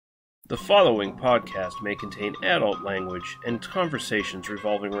The following podcast may contain adult language and conversations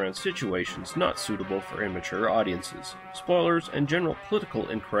revolving around situations not suitable for immature audiences. Spoilers and general political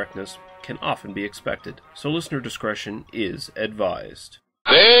incorrectness can often be expected, so listener discretion is advised.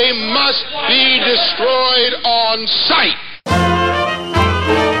 They must be destroyed on sight!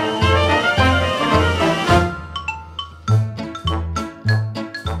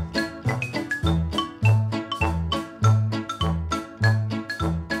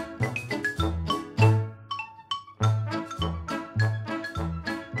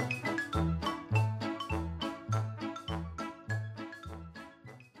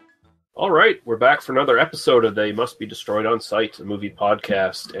 All right, we're back for another episode of They Must Be Destroyed on Sight, a movie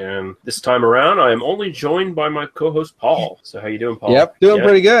podcast. And this time around, I am only joined by my co-host, Paul. So how you doing, Paul? Yep, doing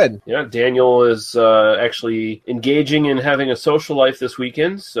pretty good. Yeah, Daniel is actually engaging in having a social life this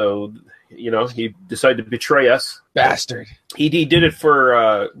weekend. So, you know, he decided to betray us. Bastard. He did it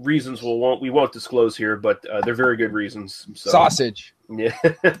for reasons we won't disclose here, but they're very good reasons. So. Sausage. Yeah.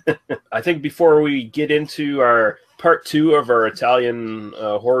 I think before we get into our part 2 of our Italian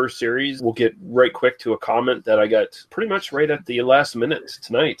horror series, we'll get right quick to a comment that I got pretty much right at the last minute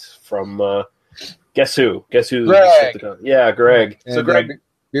tonight from guess who? Guess who? Greg. Yeah, Greg. And, so Greg,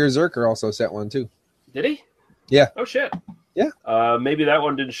 Beer Zerker also sent one too. did he? Yeah. Oh shit. Yeah. Maybe that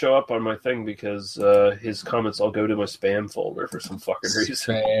one didn't show up on my thing because his comments all go to my spam folder for some fucking reason.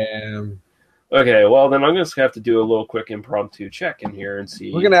 Spam. Okay, well then I'm just gonna have to do a little quick impromptu check in here and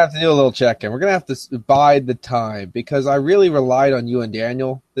see. We're gonna have to do a little check-in. We're gonna have to bide the time because I really relied on you and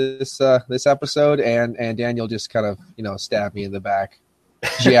Daniel this episode, and Daniel just kind of stabbed me in the back,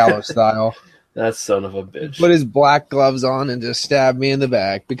 Giallo style. That son of a bitch. Put his black gloves on and just stabbed me in the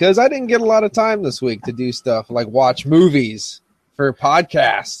back because I didn't get a lot of time this week to do stuff like watch movies for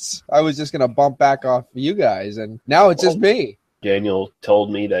podcasts. I was just gonna bump back off you guys, and now it's just me. Daniel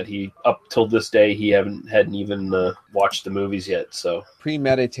told me that he, up till this day, he hadn't even watched the movies yet. So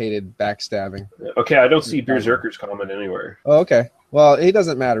Premeditated backstabbing. okay, I don't see Beer Zerker's comment anywhere. Oh, okay. Well, it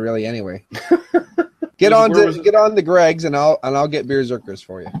doesn't matter really anyway. Get on to Greg's and I'll get Beer Zerkers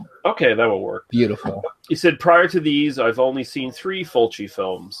for you. Okay, that will work. Beautiful. He said, prior to these, I've only seen 3 Fulci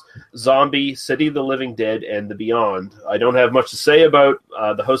films: Zombie, City of the Living Dead, and The Beyond. I don't have much to say about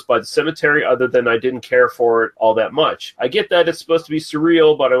The Host by the Cemetery other than I didn't care for it all that much. I get that it's supposed to be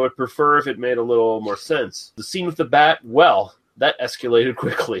surreal, but I would prefer if it made a little more sense. The scene with the bat, well, that escalated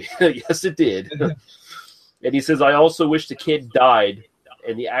quickly. Yes, it did. And he says, I also wish the kid died,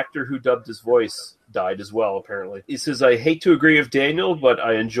 and the actor who dubbed his voice died as well, apparently. He says, I hate to agree with Daniel, but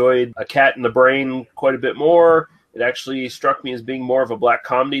I enjoyed A Cat in the Brain quite a bit more. It actually struck me as being more of a black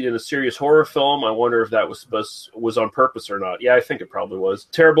comedy than a serious horror film. I wonder if that was on purpose or not. Yeah, I think it probably was.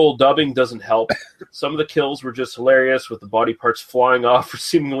 Terrible dubbing doesn't help. Some of the kills were just hilarious, with the body parts flying off for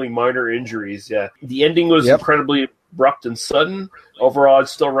seemingly minor injuries. Yeah. The ending was incredibly abrupt and sudden. Overall, I'd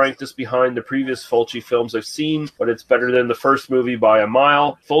still rank this behind the previous Fulci films I've seen, but it's better than the first movie by a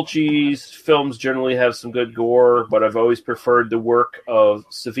mile. Fulci's films generally have some good gore, but I've always preferred the work of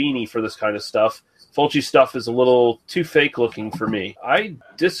Savini for this kind of stuff. Fulci stuff is a little too fake looking for me. I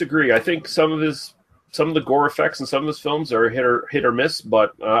disagree. I think some of the gore effects in some of his films are hit or miss,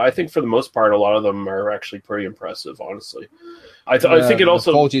 but I think for the most part, a lot of them are actually pretty impressive, honestly. I think it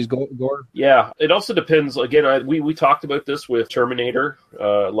also Fulci's gore. Yeah, it also depends. Again, we talked about this with Terminator,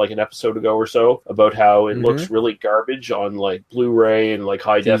 like an episode ago or so, about how it looks really garbage on like Blu-ray and like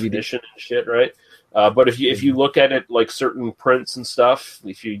high definition and shit, right? But if you look at it like certain prints and stuff,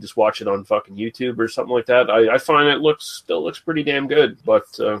 if you just watch it on fucking YouTube or something like that, I find it still looks pretty damn good.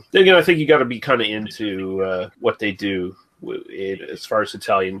 But then again, I think you got to be kind of into what they do as far as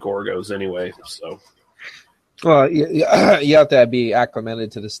Italian gore goes, anyway. So. Well, you have to be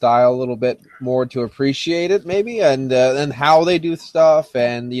acclimated to the style a little bit more to appreciate it, maybe, and how they do stuff,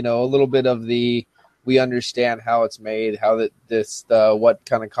 and a little bit of we understand how it's made, how what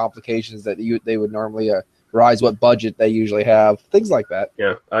kind of complications that they would normally rise, what budget they usually have, things like that.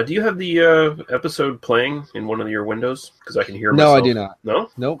 Yeah. Do you have the episode playing in one of your windows? Because I can hear myself. No, I do not.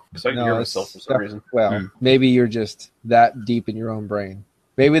 No? Nope. Because I can hear myself for some reason. Well, maybe you're just that deep in your own brain.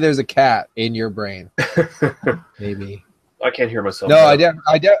 Maybe there's a cat in your brain. Maybe. I can't hear myself. No, I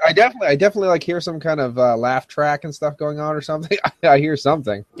definitely like hear some kind of laugh track and stuff going on or something. I hear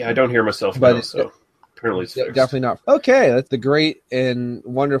something. Yeah, I don't hear myself but now, so apparently it's fixed. Definitely not. Okay, that's the great and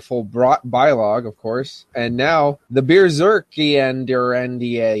wonderful bylaw, of course. And now the Beer Zerky and your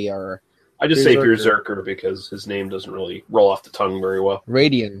NDA are. I just say Beer Zerker because his name doesn't really roll off the tongue very well.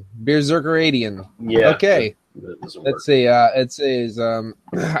 Radian. Beer Zerker Radian. Yeah. Okay. Let's see. It says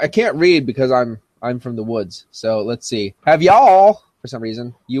I can't read because I'm from the woods. So let's see. Have y'all for some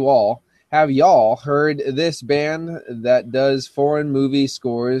reason, you all, have y'all heard this band that does foreign movie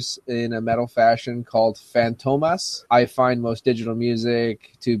scores in a metal fashion called Fantomas? I find most digital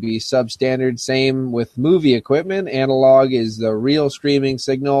music to be substandard. Same with movie equipment. Analog is the real streaming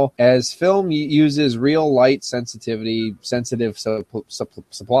signal, as film uses real light sensitive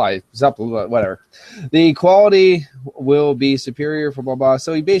supply, whatever. The quality will be superior for blah blah.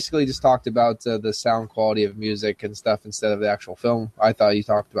 So he basically just talked about the sound quality of music and stuff instead of the actual film. I thought he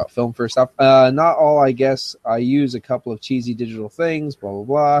talked about film first. Not all, I guess. I use a couple of cheesy digital things, blah, blah,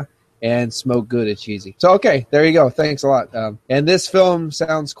 blah, and smoke good at cheesy. So, okay, there you go. Thanks a lot. And this film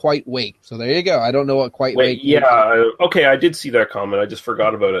sounds quite wake. So there you go. I don't know what quite wake is. Okay, I did see that comment. I just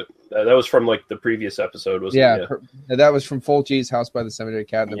forgot about it. That was from, like, the previous episode, wasn't it? Yeah, that was from Fulci's House by the Cemetery,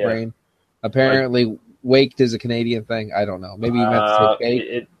 Cat in the Brain. Apparently, waked is a Canadian thing. I don't know. Maybe you meant to say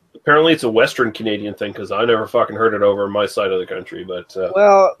bake. Apparently, it's a Western Canadian thing because I never fucking heard it over my side of the country. But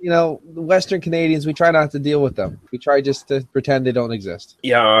well, the Western Canadians, we try not to deal with them. We try just to pretend they don't exist.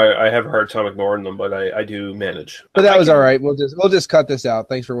 Yeah, I have a hard time ignoring them, but I do manage. But that was all right. We'll just cut this out.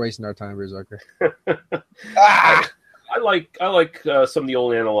 Thanks for wasting our time, Berserker. I like some of the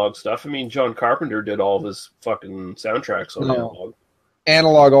old analog stuff. I mean, John Carpenter did all of his fucking soundtracks on analog.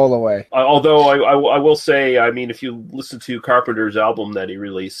 Analog all the way. Although I will say, I mean, if you listen to Carpenter's album that he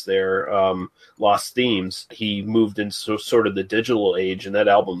released there, Lost Themes, he moved into sort of the digital age, and that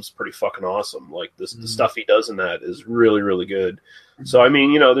album's pretty fucking awesome. Like, the stuff he does in that is really, really good. So, I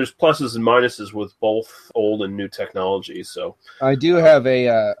mean, there's pluses and minuses with both old and new technology. So I do have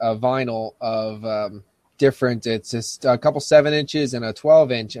a vinyl of different. It's just a couple 7-inches and a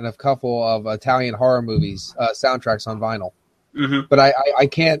 12-inch and a couple of Italian horror movies soundtracks on vinyl. Mm-hmm. But I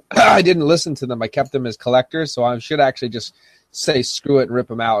can't. I didn't listen to them. I kept them as collectors, so I should actually just say screw it and rip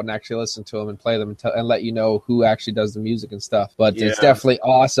them out and actually listen to them and play them and let you know who actually does the music and stuff. But it's definitely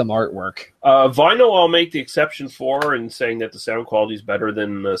awesome artwork. Vinyl, I'll make the exception for in saying that the sound quality is better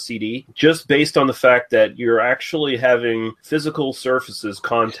than CD, just based on the fact that you're actually having physical surfaces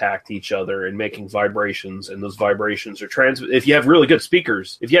contact each other and making vibrations, and those vibrations are if you have really good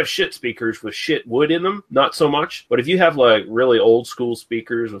speakers, if you have shit speakers with shit wood in them, not so much. But if you have like really old school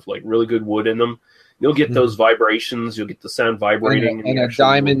speakers with like really good wood in them, you'll get those vibrations. You'll get the sound vibrating. And a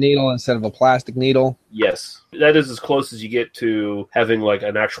diamond needle instead of a plastic needle. Yes. That is as close as you get to having like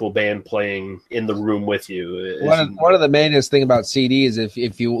an actual band playing in the room with you. One of the mainest thing about CDs,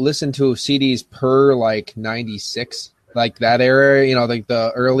 if you listen to CDs per like 96, like that era, like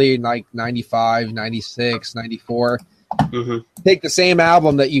the early like 95, 96, 94, take the same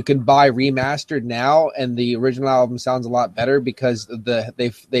album that you can buy remastered now, and the original album sounds a lot better because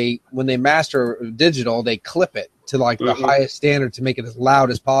when they master digital, they clip it to like the highest standard to make it as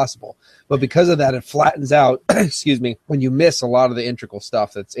loud as possible. But because of that, it flattens out. Excuse me, when you miss a lot of the integral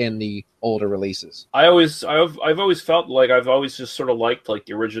stuff that's in the older releases. I've always felt like I've always just sort of liked like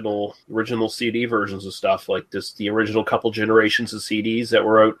the original CD versions of stuff, like the original couple generations of CDs that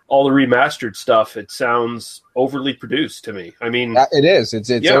were out. All the remastered stuff, it sounds overly produced to me. I mean, it is. It's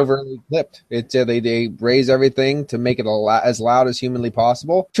overly clipped. They raise everything to make it as loud as humanly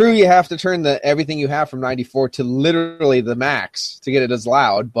possible. True, you have to turn everything you have from 94 to literally the max to get it as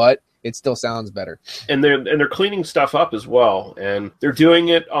loud, but it still sounds better. And they're cleaning stuff up as well, and they're doing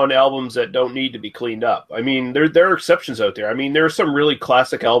it on albums that don't need to be cleaned up. I mean, there are exceptions out there. I mean, there are some really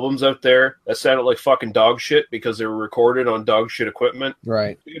classic albums out there that sounded like fucking dog shit because they were recorded on dog shit equipment.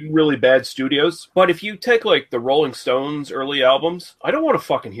 Right. In really bad studios. But if you take like the Rolling Stones early albums, I don't want to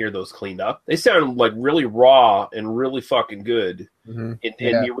fucking hear those cleaned up. They sound like really raw and really fucking good. In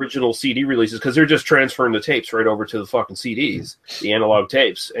the original CD releases, because they're just transferring the tapes right over to the fucking CDs, the analog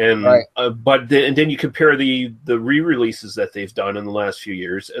tapes, and then you compare the re-releases that they've done in the last few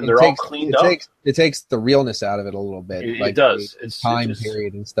years, and they're all cleaned up. It takes the realness out of it a little bit. It does. It's time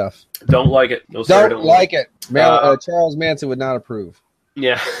period and stuff. Don't like it. No, don't like it. Charles Manson would not approve.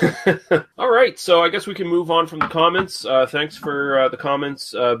 Yeah. All right. So I guess we can move on from the comments. Thanks for the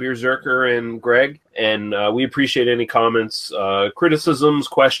comments, Berserker and Greg. And we appreciate any comments, criticisms,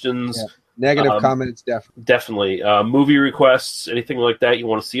 questions. Yeah. Negative comments, definitely. Movie requests, anything like that you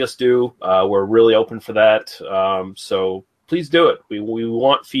want to see us do. We're really open for that. So please do it. We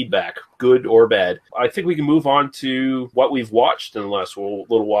want feedback. good or bad. I think we can move on to what we've watched in the last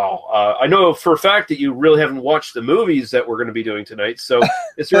little while. I know for a fact that you really haven't watched the movies that we're going to be doing tonight. So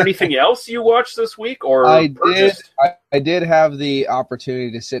is there anything else you watched this week? Or I did have the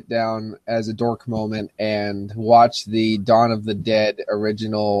opportunity to sit down as a dork moment and watch the Dawn of the Dead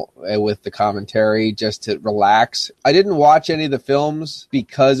original with the commentary just to relax. I didn't watch any of the films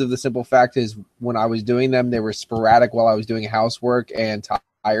because of the simple fact is when I was doing them, they were sporadic while I was doing housework and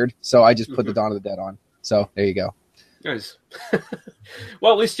tired. So I just put the Dawn of the Dead on. So there you go. Nice.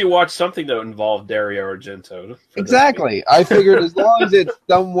 Well, at least you watched something that involved Dario Argento. Exactly. I figured as long as it's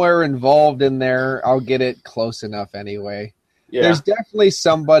somewhere involved in there, I'll get it close enough anyway. Yeah. There's definitely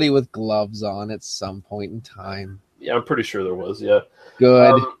somebody with gloves on at some point in time. Yeah, I'm pretty sure there was, yeah.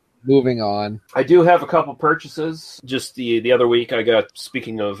 Good. Moving on. I do have a couple purchases. Just the other week, I got,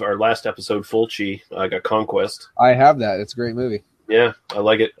 speaking of our last episode, Fulci, I got Conquest. I have that. It's a great movie. Yeah, I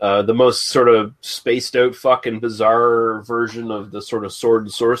like it. The most sort of spaced out, fucking bizarre version of the sort of sword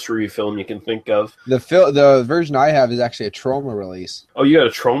and sorcery film you can think of. The version I have is actually a Troma release. Oh, you got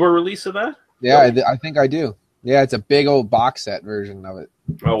a Troma release of that? Yeah, I think I do. Yeah, it's a big old box set version of it.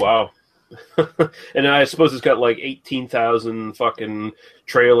 Oh, wow. And I suppose it's got like 18,000 fucking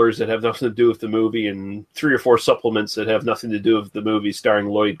trailers that have nothing to do with the movie and 3 or 4 supplements that have nothing to do with the movie starring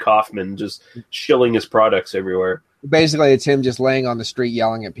Lloyd Kaufman just shilling his products everywhere. Basically, it's him just laying on the street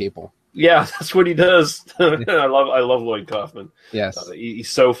yelling at people. Yeah, that's what he does. I love Lloyd Kaufman. Yes. He's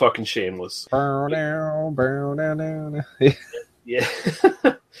so fucking shameless. Burn down. Yeah.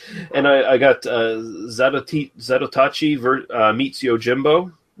 And I got Zatotachi meets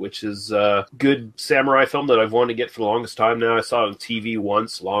Yojimbo, which is a good samurai film that I've wanted to get for the longest time now. I saw it on TV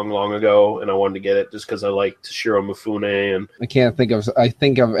once, long ago, and I wanted to get it just because I like Toshiro Mifune. And I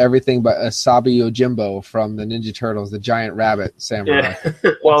think of everything but Asabi Yojimbo from the Ninja Turtles, the giant rabbit samurai.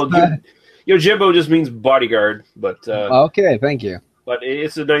 Yeah. Well, Yojimbo just means bodyguard, but okay, thank you. But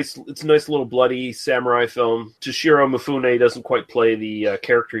it's a nice little bloody samurai film. Toshiro Mifune doesn't quite play the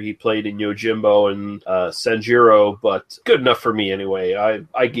character he played in Yojimbo and Sanjiro, but good enough for me anyway.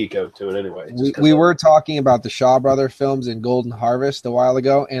 I geek out to it anyway. We were talking about the Shaw Brother films in Golden Harvest a while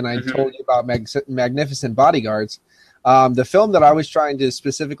ago, and I told you about Magnificent Bodyguards. The film that I was trying to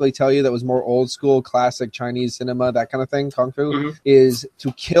specifically tell you that was more old school, classic Chinese cinema, that kind of thing, Kung Fu, is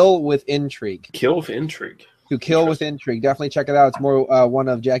To Kill with Intrigue. Kill with Intrigue. To Kill with Intrigue. Definitely check it out. It's more one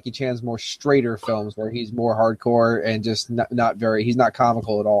of Jackie Chan's more straighter films where he's more hardcore and just not very. He's not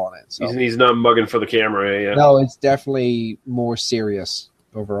comical at all on it. So. He's not mugging for the camera. Yeah. No, it's definitely more serious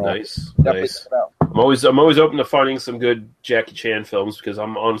overall. Nice. Definitely Nice. check it out. I'm always open to finding some good Jackie Chan films because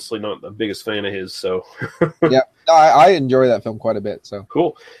I'm honestly not the biggest fan of his. So yeah, no, I enjoy that film quite a bit. So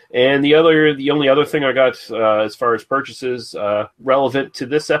cool. And the only other thing I got as far as purchases relevant to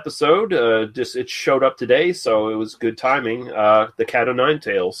this episode, it showed up today, so it was good timing. The Cat o' Nine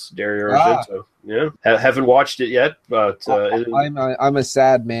Tails, Dario Argento. Yeah, haven't watched it yet, but I'm a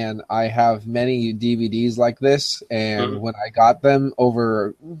sad man. I have many DVDs like this, and when I got them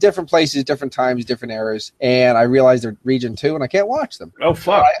over different places, different times, different eras, and I realized they're Region 2, and I can't watch them. Oh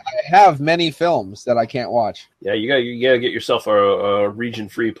fuck! I have many films that I can't watch. Yeah, you gotta get yourself a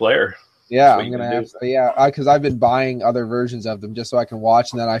region-free player. Yeah, I'm gonna have to, because I've been buying other versions of them just so I can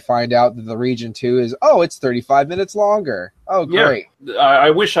watch, and then I find out that the Region 2 is it's 35 minutes longer. Oh, great! Yeah. I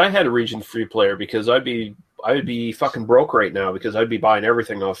wish I had a region-free player because I'd be fucking broke right now because I'd be buying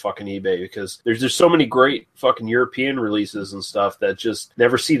everything off fucking eBay because there's so many great fucking European releases and stuff that just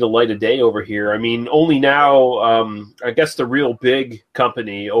never see the light of day over here. I mean, only now, I guess the real big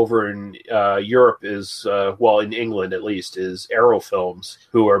company over in Europe is, in England at least, is Arrow Films,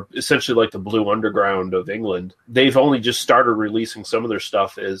 who are essentially like the Blue Underground of England. They've only just started releasing some of their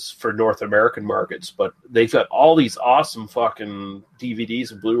stuff as for North American markets, but they've got all these awesome fucking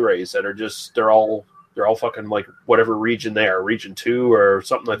DVDs and Blu-rays that are just, they're all fucking like whatever region they are, Region 2 or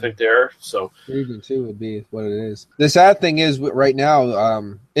something I think they are. So Region 2 would be what it is. The sad thing is right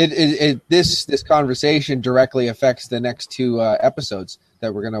now, this conversation directly affects the next 2 episodes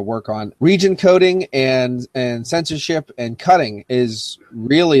that we're going to work on. Region coding and censorship and cutting is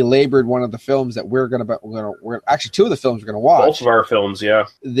really labored one of the films that we're actually 2 of the films we're going to watch. Both of our films, yeah.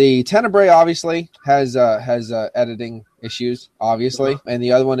 The Tenebrae obviously has editing issues, obviously, and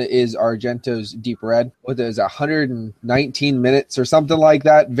the other one is Argento's Deep Red. What is 119 minutes or something like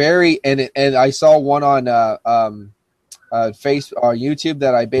that? And I saw one on YouTube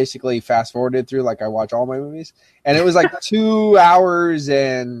that I basically fast forwarded through, like I watch all my movies, and it was like 2 hours,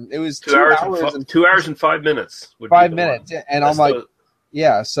 and it was 2 hours and 5 minutes. 5 minutes, and I'm like,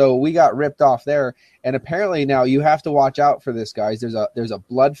 Yeah, so we got ripped off there, and apparently now you have to watch out for this, guys. There's a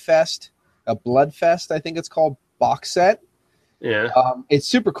Bloodfest, I think it's called, box set. Yeah. It's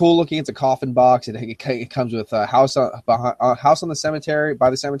super cool looking. It's a coffin box. It comes with a House on the Cemetery, by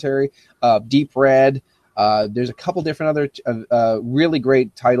the cemetery, Deep Red. There's a couple different other really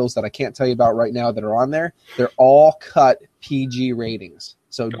great titles that I can't tell you about right now that are on there. They're all cut PG ratings,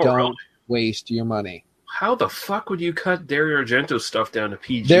 so don't really? waste your money. How the fuck would you cut Dario Argento stuff down to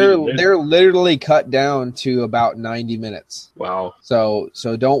PG? They're literally cut down to about 90 minutes. Wow. So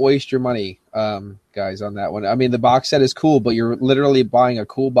don't waste your money, guys, on that one. I mean, the box set is cool, but you're literally buying a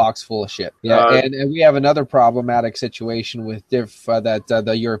cool box full of shit. Yeah, and we have another problematic situation with that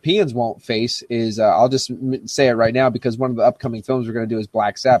the Europeans won't face is I'll just say it right now because one of the upcoming films we're going to do is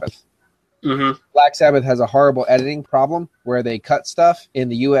Black Sabbath. Mm-hmm. Black Sabbath has a horrible editing problem where they cut stuff in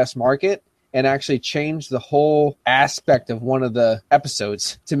the U.S. market and actually change the whole aspect of one of the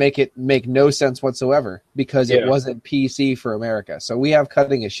episodes to make it make no sense whatsoever because it wasn't PC for America. So we have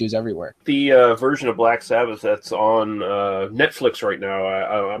cutting issues everywhere. The version of Black Sabbath that's on Netflix right now,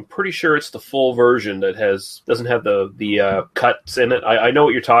 I'm pretty sure it's the full version that doesn't have the cuts in it. I know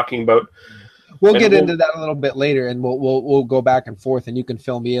what you're talking about. We'll get into that a little bit later, and we'll go back and forth, and you can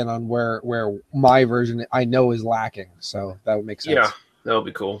fill me in on where my version I know is lacking. So that would make sense. Yeah. That'll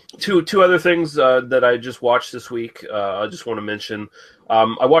be cool. Two other things that I just watched this week. I just want to mention.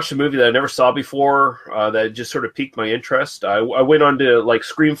 I watched a movie that I never saw before that just sort of piqued my interest. I went on to like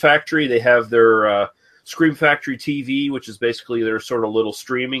Scream Factory. They have their Scream Factory TV, which is basically their sort of little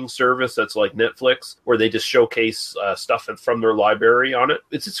streaming service that's like Netflix, where they just showcase stuff from their library on it.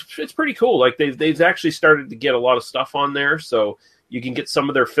 It's pretty cool. Like they've actually started to get a lot of stuff on there, so you can get some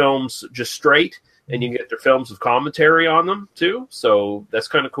of their films just straight. And you can get their films with commentary on them, too. So that's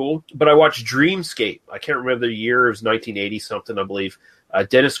kind of cool. But I watched Dreamscape. I can't remember the year. It was 1980-something, I believe.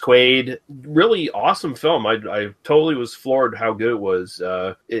 Dennis Quaid. Really awesome film. I totally was floored how good it was.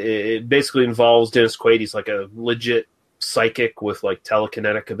 It basically involves Dennis Quaid. He's like a legit psychic with like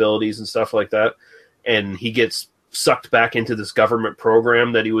telekinetic abilities and stuff like that. And he gets sucked back into this government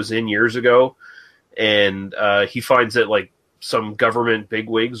program that he was in years ago. And he finds that like some government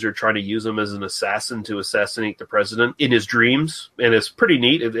bigwigs are trying to use him as an assassin to assassinate the president in his dreams, and it's pretty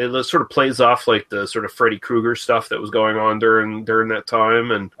neat. It sort of plays off like the sort of Freddy Krueger stuff that was going on during that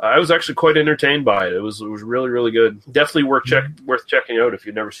time, and I was actually quite entertained by it. It was really, really good. Definitely worth checking out if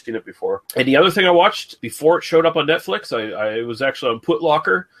you've never seen it before. And the other thing I watched before it showed up on Netflix, I was actually on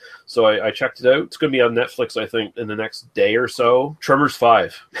Putlocker, so I checked it out. It's going to be on Netflix, I think, in the next day or so. Tremors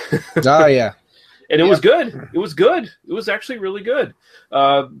 5. Oh, yeah. And it was good. It was good. It was actually really good.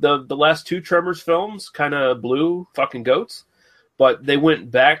 The last two Tremors films kind of blew fucking goats, but they went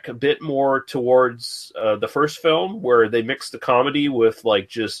back a bit more towards the first film where they mixed the comedy with like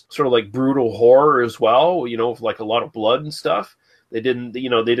just sort of like brutal horror as well, you know, with like a lot of blood and stuff. They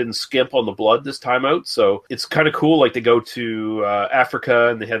didn't skimp on the blood this time out, so it's kind of cool. Like they go to Africa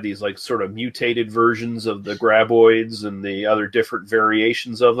and they have these like sort of mutated versions of the graboids and the other different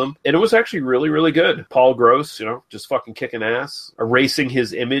variations of them, and it was actually really, really good. Paul Gross, you know, just fucking kicking ass, erasing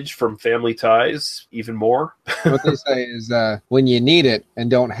his image from Family Ties even more. What they say is, when you need it and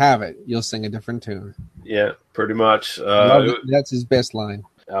don't have it, you'll sing a different tune. Yeah, pretty much. That's his best line.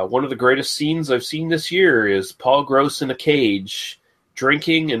 One of the greatest scenes I've seen this year is Paul Gross in a cage,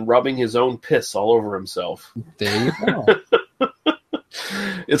 drinking and rubbing his own piss all over himself. There you go.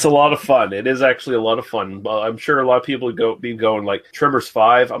 It's a lot of fun. It is actually a lot of fun. I'm sure a lot of people would be going like, Tremors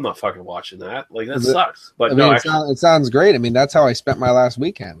 5, I'm not fucking watching that. Like, that sucks. But it sounds great. I mean, that's how I spent my last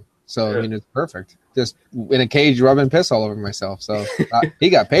weekend. So, yeah. I mean, it's perfect. Just in a cage rubbing piss all over myself. So he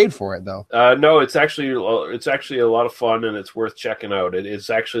got paid for it, though. No, it's actually a lot of fun, and it's worth checking out. It's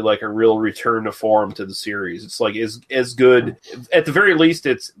actually like a real return to form to the series. It's like as good. At the very least,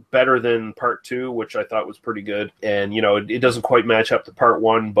 it's better than Part 2, which I thought was pretty good. And, you know, it doesn't quite match up to Part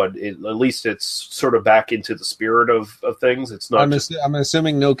 1, but at least it's sort of back into the spirit of things. It's not. I'm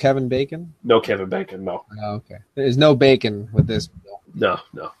assuming no Kevin Bacon? No Kevin Bacon, no. Oh, okay. There's no bacon with this. No.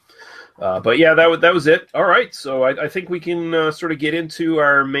 But yeah, that was it. All right, so I think we can sort of get into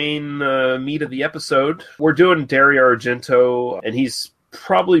our main meat of the episode. We're doing Dario Argento, and he's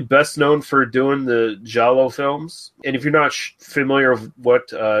probably best known for doing the Giallo films. And if you're not familiar with what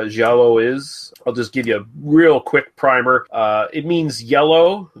Giallo is, I'll just give you a real quick primer. It means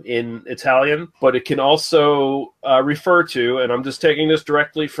yellow in Italian, but it can also refer to, and I'm just taking this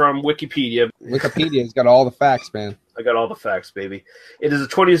directly from Wikipedia. Wikipedia's got all the facts, man. I got all the facts, baby. It is a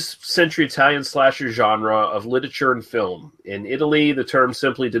 20th century Italian slasher genre of literature and film. In Italy, the term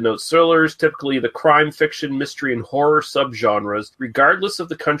simply denotes thrillers, typically the crime, fiction, mystery, and horror subgenres, regardless of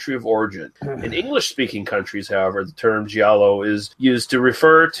the country of origin. In English-speaking countries, however, the term giallo is used to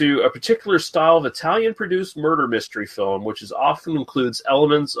refer to a particular style of Italian-produced murder mystery film, which often includes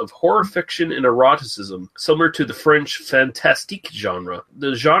elements of horror fiction and eroticism, similar to the French fantastique genre.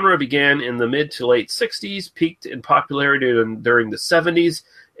 The genre began in the mid to late 60s, peaked in popularity during the 70s,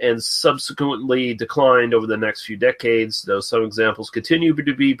 and subsequently declined over the next few decades, though some examples continue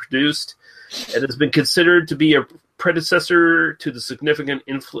to be produced. It has been considered to be a predecessor to the significant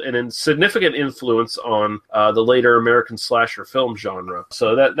influence on the later American slasher film genre.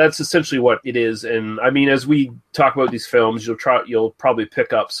 So that's essentially what it is. And I mean, as we talk about these films, you'll probably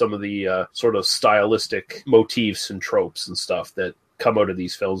pick up some of the sort of stylistic motifs and tropes and stuff that come out of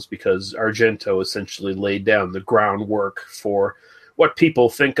these films, because Argento essentially laid down the groundwork for what people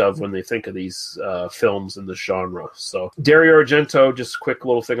think of when they think of these films in the genre. So Dario Argento, just a quick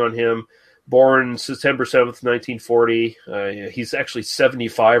little thing on him. Born September 7th, 1940. He's actually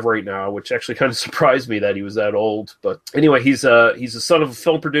 75 right now, which actually kind of surprised me that he was that old. But anyway, he's a son of a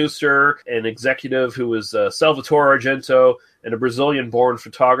film producer and executive who was Salvatore Argento, and a Brazilian-born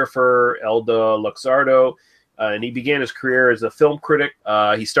photographer, Elda Luxardo. And he began his career as a film critic.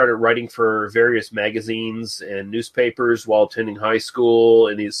 He started writing for various magazines and newspapers while attending high school.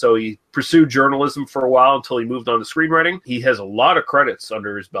 And he pursued journalism for a while until he moved on to screenwriting. He has a lot of credits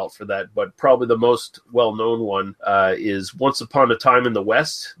under his belt for that, but probably the most well-known one is Once Upon a Time in the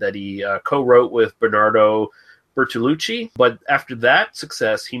West, that he co-wrote with Bernardo Bertolucci. But after that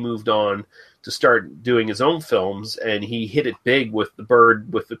success, he moved on to start doing his own films, and he hit it big with The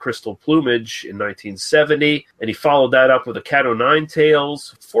Bird with the Crystal Plumage in 1970, and he followed that up with A Cat o' Nine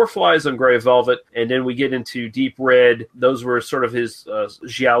Tails, Four Flies on Grey Velvet, and then we get into Deep Red. Those were sort of his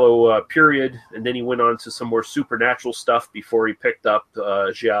giallo period, and then he went on to some more supernatural stuff before he picked up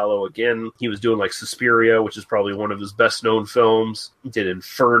giallo again. He was doing like Suspiria, which is probably one of his best-known films. He did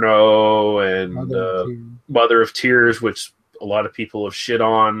Inferno and Mother of Tears, which a lot of people have shit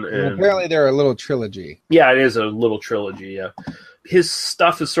on. And apparently they're a little trilogy. Yeah, it is a little trilogy, yeah. His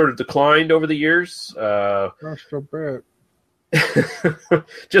stuff has sort of declined over the years. Just a bit.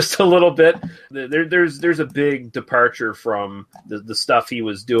 Just a little bit. There's a big departure from the stuff he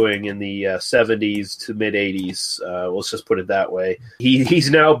was doing in the 70s to mid 80s. Let's just put it that way.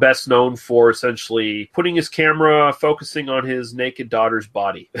 He's now best known for essentially putting his camera focusing on his naked daughter's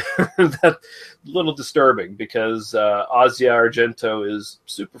body. That's a little disturbing, because Asia Argento is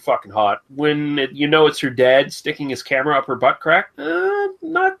super fucking hot. When it's her dad sticking his camera up her butt crack,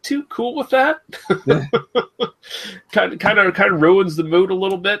 not too cool with that. kind of ruins the mood a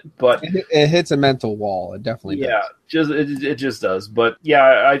little bit, but it hits a mental wall. It definitely does. It just does. But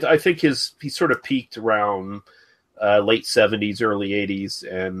yeah, I think he sort of peaked around late 70s, early 80s,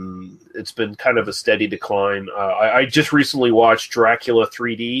 and it's been kind of a steady decline. I just recently watched Dracula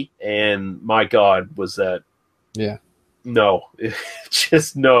 3D, and my God, was that no,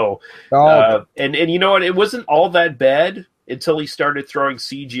 just no. And you know what? It wasn't all that bad until he started throwing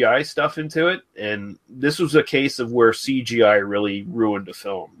CGI stuff into it, and this was a case of where CGI really ruined a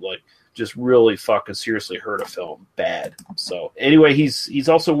film. Like, just really fucking seriously hurt a film bad. So anyway, he's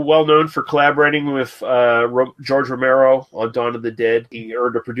also well known for collaborating with George Romero on Dawn of the Dead. He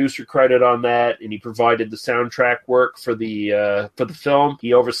earned a producer credit on that, and he provided the soundtrack work for the film.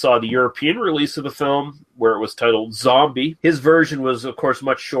 He oversaw the European release of the film, where it was titled Zombie. His version was, of course,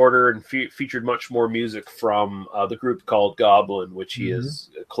 much shorter and featured much more music from the group called Goblin, which he has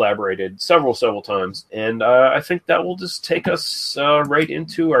collaborated several times. And I think that will just take us right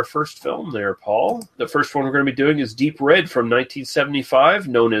into our first film there, Paul. The first one we're going to be doing is Deep Red from 1975,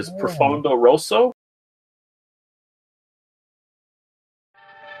 known as Profondo Rosso.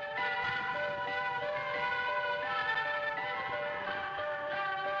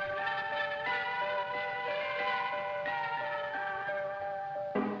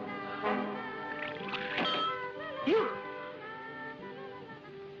 You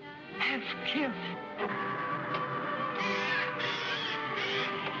have killed.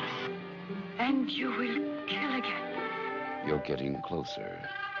 And you will kill again. You're getting closer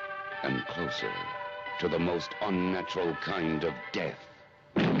and closer to the most unnatural kind of death.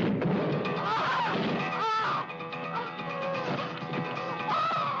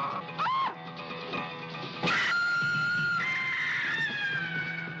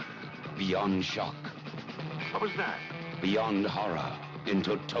 Beyond shock. What was that? Beyond horror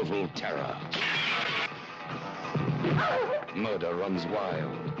into total terror. Murder runs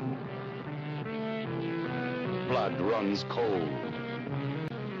wild. Blood runs cold.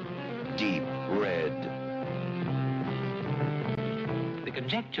 Deep red. The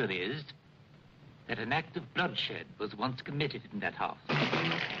conjecture is that an act of bloodshed was once committed in that house.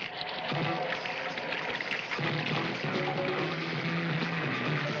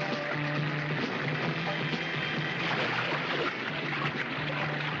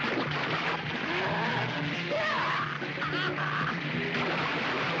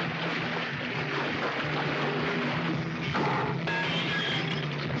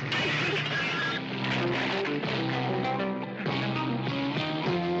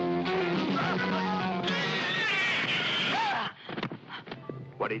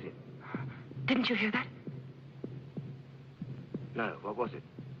 What is it? Didn't you hear that? No, what was it?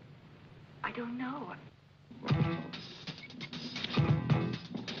 I don't know.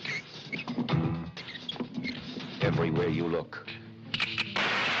 Everywhere you look.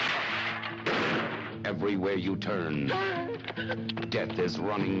 Everywhere you turn. Death is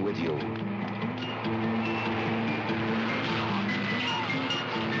running with you.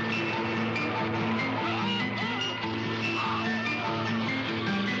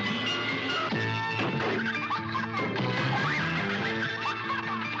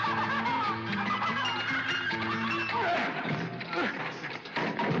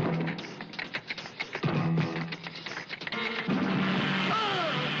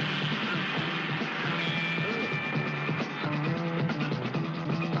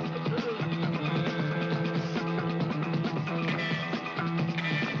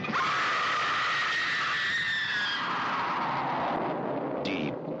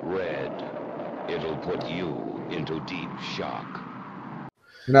 Deep red. It'll put you into deep shock.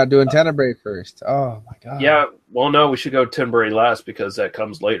 You're not doing Tenebrae first. Oh my god. Yeah, well, no, we should go Tenbury last because that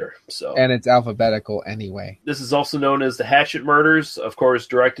comes later. So, And it's alphabetical anyway. this is also known as the Hatchet Murders, of course,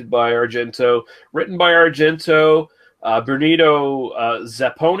 directed by Argento, written by Argento, Bernardo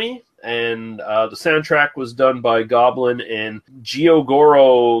Zapponi, and the soundtrack was done by Goblin and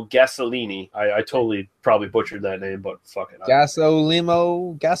Giorgio Gasolini. I totally probably butchered that name, but fuck it. Gas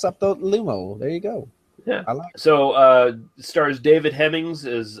up the limo. There you go. Yeah. I like it. So, stars David Hemmings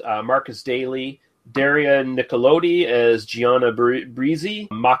as Marcus Daly, Daria Nicolodi as Gianna Breezy,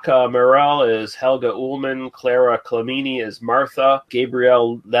 Maca Morel as Helga Ullman, Clara Clamini as Martha,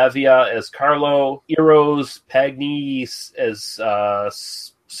 Gabriel Lavia as Carlo, Eros Pagni as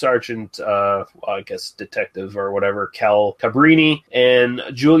Sergeant, I guess detective or whatever, Cal Cabrini, and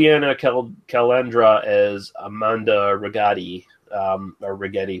Juliana Calandra as Amanda Righetti. Or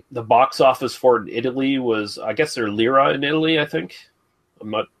Righetti. The box office for Italy was, I guess they're lira in Italy, I think. I'm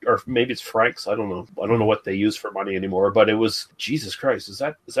not, or maybe it's francs. I don't know. I don't know what they use for money anymore, but it was, Jesus Christ, is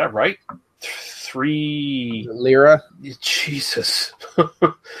that right? 3 Lira. Jesus.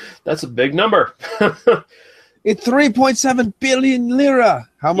 That's a big number. It's 3.7 billion lira.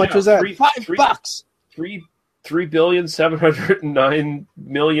 How much Yeah, was that? three- $5.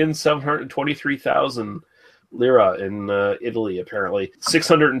 3,709,723,000 lira in Italy, apparently.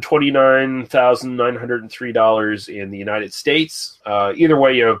 $629,903 in the United States. Either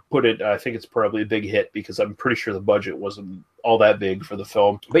way you put it, I think it's probably a big hit because I'm pretty sure the budget wasn't all that big for the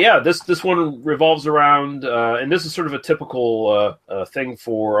film. But yeah, this one revolves around, and this is sort of a typical thing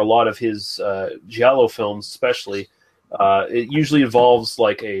for a lot of his giallo films, especially. It usually involves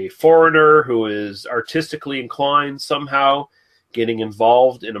like a foreigner who is artistically inclined somehow, getting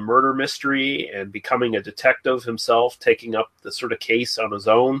involved in a murder mystery and becoming a detective himself, taking up the sort of case on his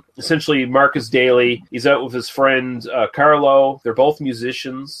own. Essentially, Marcus Daly, he's out with his friend Carlo. They're both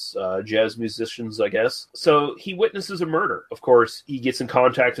musicians, jazz musicians, I guess. So he witnesses a murder. Of course, he gets in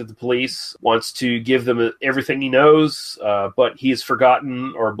contact with the police, wants to give them everything he knows, but he has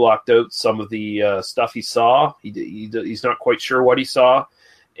forgotten or blocked out some of the stuff he saw. He's not quite sure what he saw.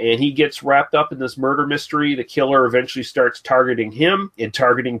 And he gets wrapped up in this murder mystery. The killer eventually starts targeting him and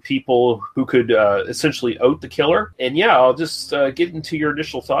targeting people who could essentially out the killer. And yeah, I'll just get into your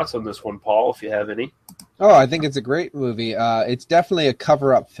initial thoughts on this one, Paul, if you have any. Oh, I think it's a great movie. It's definitely a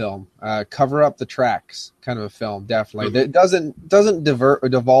cover-up film. Cover up the tracks kind of a film, definitely. It doesn't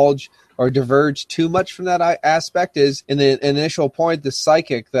divulge or diverge too much from that aspect. Is in the initial point, the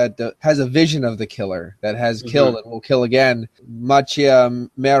psychic that has a vision of the killer that has killed and will kill again. Machia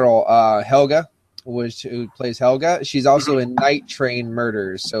Merrill, Helga, who plays Helga. She's also in Night Train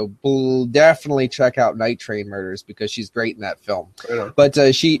Murders, so definitely check out Night Train Murders because she's great in that film. Right.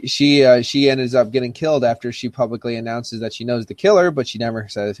 But she ends up getting killed after she publicly announces that she knows the killer, but she never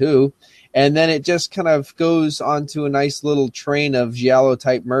says who. And then it just kind of goes onto a nice little train of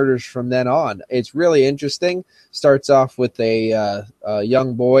giallo-type murders from then on. It's really interesting. Starts off with a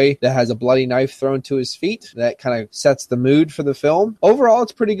young boy that has a bloody knife thrown to his feet. That kind of sets the mood for the film. Overall,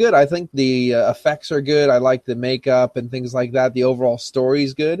 it's pretty good. I think the effects are good. I like the makeup and things like that. The overall story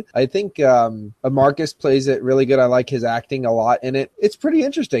is good. I think Marcus plays it really good. I like his acting a lot in it. It's pretty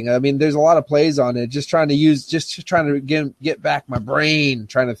interesting. I mean, there's a lot of plays on it. Just trying to get back my brain,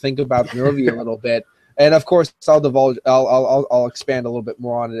 trying to think about the movie a little bit. And of course, I'll expand a little bit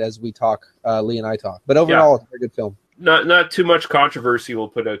more on it as we talk. Lee and I talk. But overall, It's a very good film. Not too much controversy we'll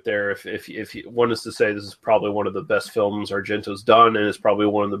put out there if one is to say this is probably one of the best films Argento's done, and it's probably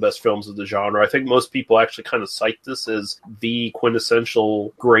one of the best films of the genre. I think most people actually kind of cite this as the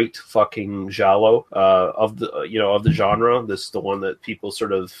quintessential great fucking giallo of the genre. This is the one that people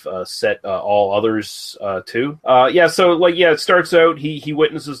sort of set all others to. It starts out he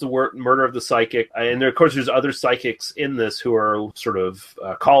witnesses the murder of the psychic, and of course there's other psychics in this who are sort of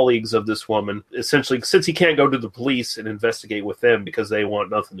colleagues of this woman. Essentially, since he can't go to the police and investigate with them because they want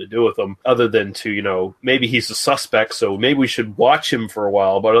nothing to do with him other than to, maybe he's a suspect, so maybe we should watch him for a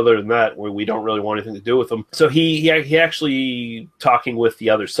while, but other than that, we don't really want anything to do with him. So he actually talking with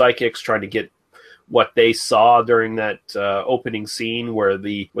the other psychics, trying to get what they saw during that opening scene where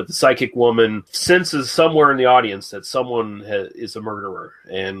the psychic woman senses somewhere in the audience that someone is a murderer,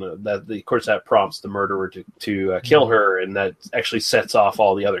 and of course that prompts the murderer to kill her, and that actually sets off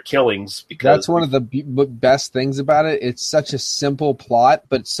all the other killings. Because that's one of the best things about it. It's such a simple plot,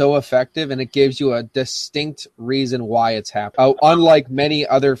 but so effective, and it gives you a distinct reason why it's happening. Unlike many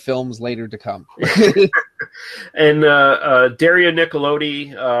other films later to come. And Daria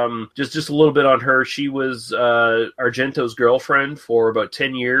Nicolodi, just a little bit on her. She was Argento's girlfriend for about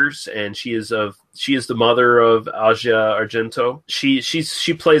 10 years, and she is the mother of Asia Argento.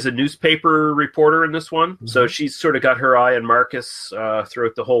 She plays a newspaper reporter in this one, so she's sort of got her eye on Marcus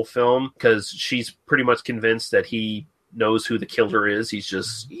throughout the whole film because she's pretty much convinced that he knows who the killer is.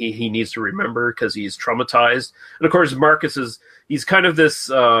 He needs to remember because he's traumatized. And of course, Marcus he's kind of this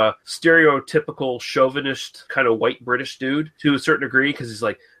stereotypical chauvinist kind of white British dude to a certain degree, because he's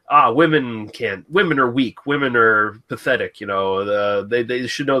like, women are weak, women are pathetic, they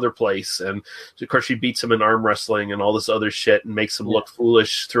should know their place. And of course she beats him in arm wrestling and all this other shit and makes him look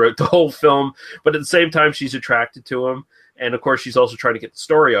foolish throughout the whole film. But at the same time, she's attracted to him. And of course, she's also trying to get the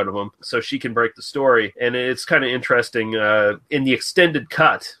story out of him so she can break the story. And it's kind of interesting in the extended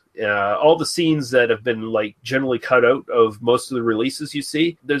cut. All the scenes that have been generally cut out of most of the releases you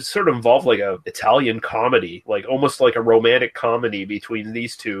see, they sort of involve like a Italian comedy, like almost like a romantic comedy between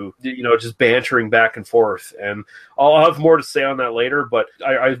these two, just bantering back and forth. And I'll have more to say on that later, but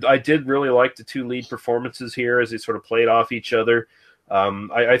I did really like the two lead performances here as they sort of played off each other.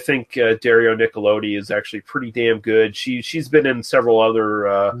 I think Daria Nicolodi is actually pretty damn good. She's been in several other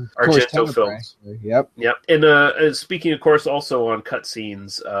Argento films. Yep. And speaking, of course, also on cut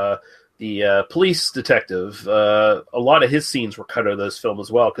scenes, the police detective, a lot of his scenes were cut out of this film as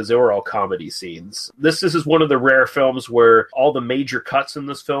well because they were all comedy scenes. This is one of the rare films where all the major cuts in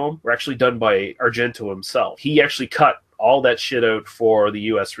this film were actually done by Argento himself. He actually cut all that shit out for the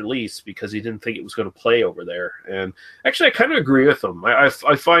U.S. release because he didn't think it was going to play over there. And actually, I kind of agree with him. I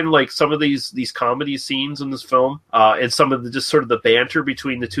find like some of these comedy scenes in this film and some of the just sort of the banter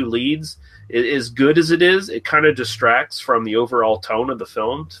between the two leads, as good as it is, it kind of distracts from the overall tone of the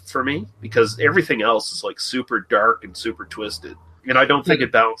film for me because everything else is like super dark and super twisted. And I don't think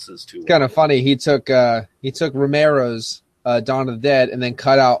it balances too well. Kind of funny. He took Romero's Dawn of the Dead and then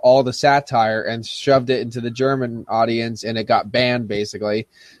cut out all the satire and shoved it into the German audience, and it got banned basically.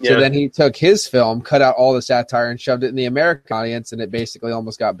 So then he took his film, cut out all the satire, and shoved it in the American audience, and it basically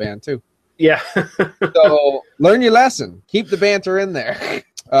almost got banned too. Yeah. So learn your lesson. Keep the banter in there.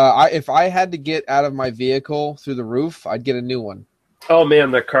 If I had to get out of my vehicle through the roof, I'd get a new one. Oh man,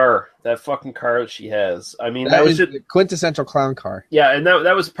 that fucking car that she has. I mean, that was the quintessential clown car. Yeah, and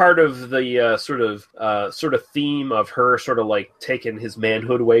that was part of the sort of theme of her sort of like taking his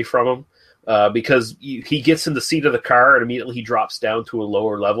manhood away from him. Because he gets in the seat of the car and immediately he drops down to a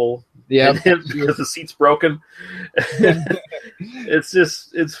lower level. Yeah, because the seat's broken. It's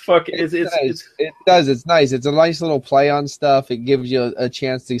nice. It's a nice little play on stuff. It gives you a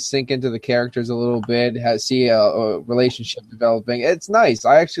chance to sink into the characters a little bit, see a relationship developing. It's nice.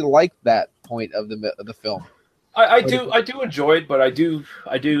 I actually like that point of the film. I do enjoy it, but I do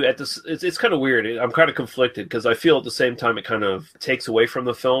at this. It's kind of weird. I'm kind of conflicted because I feel at the same time it kind of takes away from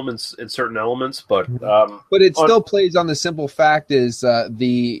the film in certain elements. But it still plays on the simple fact is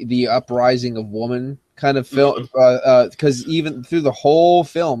the uprising of woman kind of film, because even through the whole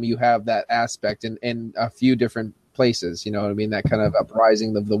film you have that aspect in a few different places, you know what I mean? That kind of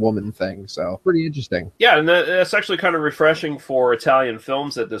uprising of the woman thing. So pretty interesting. Yeah, and that's actually kind of refreshing for Italian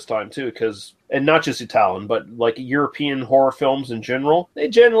films at this time too, and not just Italian, but like European horror films in general. They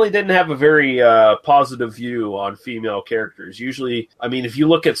generally didn't have a very positive view on female characters. Usually, I mean, if you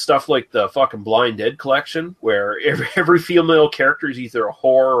look at stuff like the fucking Blind Dead collection, where every female character is either a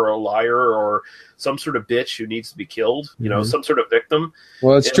whore or a liar or some sort of bitch who needs to be killed, you know, some sort of victim.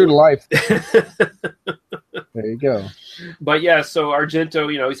 Well, it's true to life. There you go. But yeah, so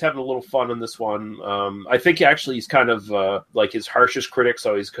Argento, you know, he's having a little fun in this one. I think actually he's kind of like his harshest critics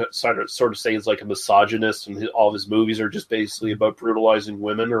always sort of say he's like a misogynist, and all of his movies are just basically about brutalizing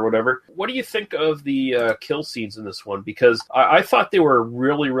women or whatever. What do you think of the kill scenes in this one? Because I thought they were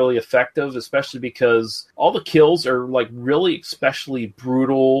really, really effective, especially because all the kills are like really especially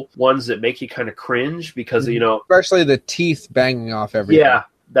brutal ones that make you kind of cringe because, you know... Especially the teeth banging off everything. Yeah,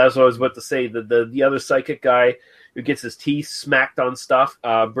 that's what I was about to say. The other psychic guy who gets his teeth smacked on stuff.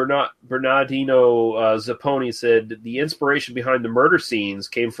 Bernardino Zapponi said the inspiration behind the murder scenes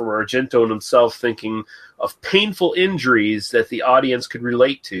came from Argento and himself thinking of painful injuries that the audience could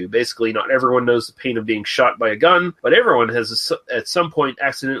relate to. Basically, not everyone knows the pain of being shot by a gun, but everyone has at some point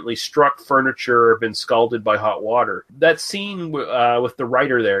accidentally struck furniture or been scalded by hot water. That scene with the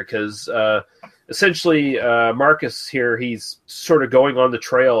writer there, because... essentially, Marcus here, he's sort of going on the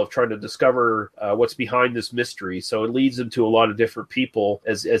trail of trying to discover what's behind this mystery. So it leads him to a lot of different people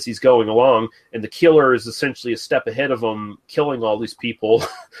as he's going along. And the killer is essentially a step ahead of him, killing all these people.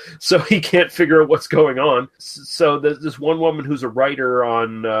 So he can't figure out what's going on. So there's this one woman who's a writer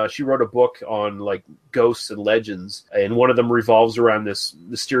on, she wrote a book on like ghosts and legends. And one of them revolves around this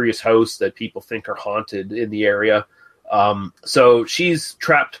mysterious house that people think are haunted in the area. So she's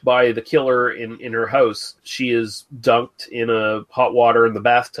trapped by the killer in her house. She is dunked in a hot water in the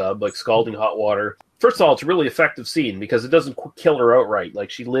bathtub, like scalding hot water. First of all, it's a really effective scene because it doesn't kill her outright.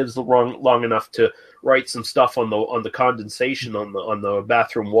 Like she lives long enough to write some stuff on the condensation on the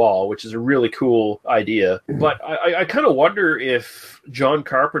bathroom wall, which is a really cool idea. But I kind of wonder if John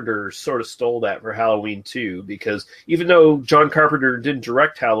Carpenter sort of stole that for Halloween 2, because even though John Carpenter didn't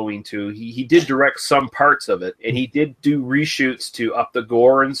direct Halloween 2, he did direct some parts of it, and he did do reshoots to up the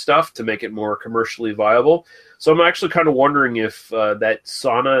gore and stuff to make it more commercially viable. So I'm actually kind of wondering if that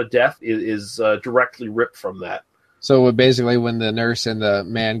sauna death is directly ripped from that. So basically when the nurse and the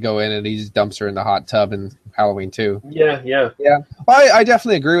man go in and he dumps her in the hot tub in Halloween 2. Yeah. Well, I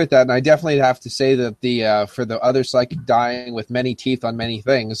definitely agree with that. And I definitely have to say that the for the other psychic dying with many teeth on many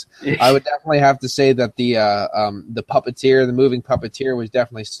things, I would definitely have to say that the puppeteer, the moving puppeteer, was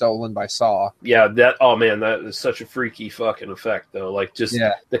definitely stolen by Saw. Yeah, that is such a freaky fucking effect, though. Like, just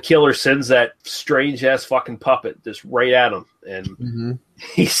the killer sends that strange-ass fucking puppet just right at him, and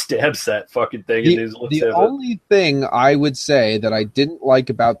he stabs that fucking thing. The only thing I would say that I didn't like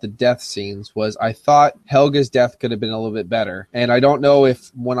about the death scenes was I thought Helga's death could have been a little bit better. And I don't know if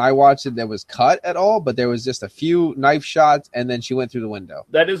when I watched it, there was cut at all, but there was just a few knife shots, and then she went through the window.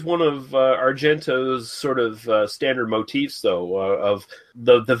 That is one of Argento's sort of standard motifs, though, of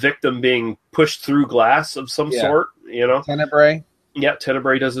the victim being pushed through glass of some sort, you know? Tenebrae. Yeah,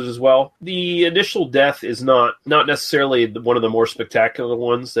 Tenebrae does it as well. The initial death is not necessarily one of the more spectacular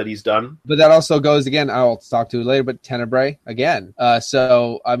ones that he's done. But that also goes, again, I'll talk to it later, but Tenebrae, again.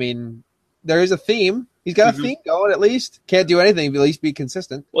 So, I mean, there is a theme. He's got a theme going, at least. Can't do anything, but at least be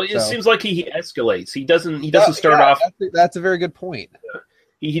consistent. Well, it seems like he escalates. He doesn't start off... That's a very good point.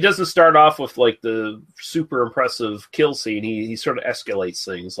 He doesn't start off with like the super impressive kill scene. He sort of escalates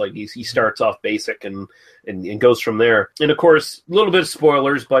things. Like he starts off basic and goes from there. And of course, a little bit of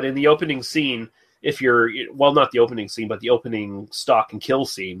spoilers, but in the opening scene, not the opening scene, but the opening stalk and kill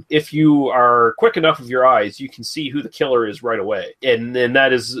scene, if you are quick enough with your eyes, you can see who the killer is right away. And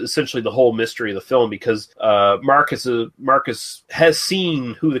that is essentially the whole mystery of the film, because Marcus has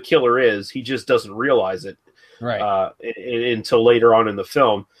seen who the killer is. He just doesn't realize it. Right. Until later on in the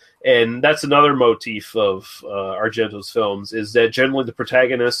film. And that's another motif of Argento's films, is that generally the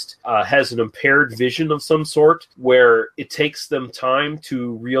protagonist has an impaired vision of some sort, where it takes them time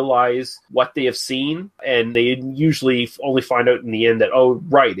to realize what they have seen, and they usually only find out in the end that, oh,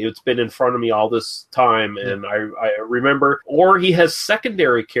 right, it's been in front of me all this time, and I remember. Or he has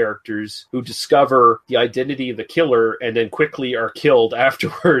secondary characters who discover the identity of the killer and then quickly are killed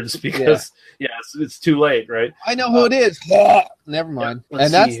afterwards because it's too late, right? I know who it is. Never mind. Yeah,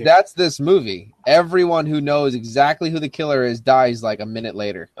 and that's this movie. Everyone who knows exactly who the killer is dies like a minute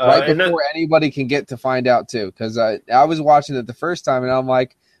later, right before anybody can get to find out too. Because I was watching it the first time and I'm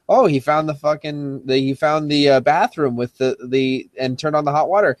like, oh, he found the bathroom with the and turned on the hot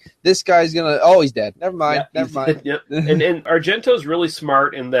water. This guy's he's dead. Never mind. Never mind. Yep. And Argento's really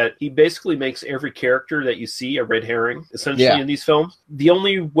smart in that he basically makes every character that you see a red herring, essentially, in these films. The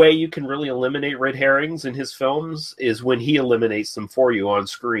only way you can really eliminate red herrings in his films is when he eliminates them for you on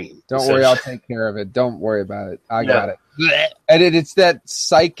screen. Don't worry, I'll take care of it. Don't worry about it. I got it. And it's that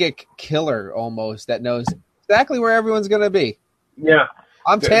psychic killer almost that knows exactly where everyone's going to be. Yeah.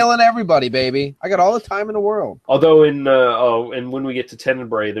 I'm tailing everybody, baby. I got all the time in the world. Although and when we get to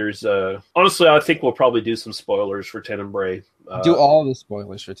Tenebrae, there's honestly, I think we'll probably do some spoilers for Tenebrae. Do all the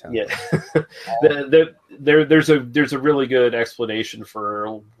spoilers for Tenebrae. Yeah. There's a really good explanation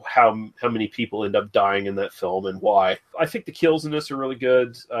for how many people end up dying in that film and why. I think the kills in this are really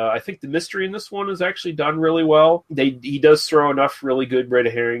good. I think the mystery in this one is actually done really well. He does throw enough really good red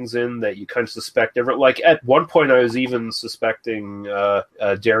herrings in that you kind of suspect everything. Like at one point, I was even suspecting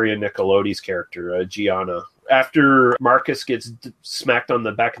Daria Nicolodi's character, Gianna. After Marcus gets smacked on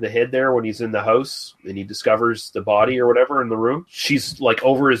the back of the head there when he's in the house and he discovers the body or whatever in the room, she's like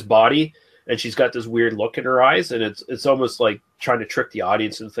over his body and she's got this weird look in her eyes, and it's almost like trying to trick the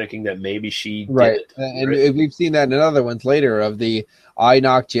audience into thinking that maybe she did it. And we've seen that in other ones later of the I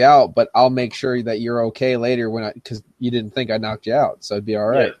knocked you out, but I'll make sure that you're okay later because you didn't think I knocked you out, so it'd be all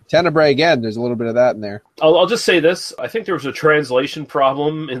right. Yeah. Tenebrae, again, there's a little bit of that in there. I'll just say this: I think there was a translation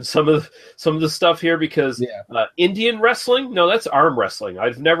problem in some of the stuff here because Indian wrestling, no, that's arm wrestling.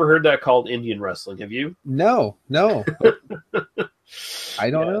 I've never heard that called Indian wrestling. Have you? No. I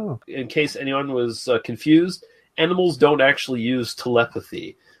don't know. In case anyone was confused, animals don't actually use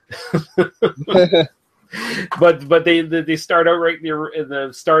telepathy. But they start out right in the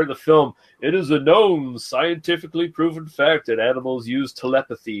start of the film. It is a known, scientifically proven fact that animals use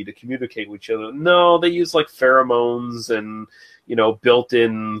telepathy to communicate with each other. No, they use like pheromones and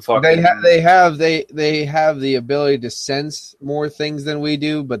built-in fucking. They have the ability to sense more things than we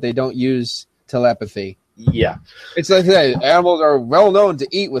do, but they don't use telepathy. Yeah. It's like animals are well known to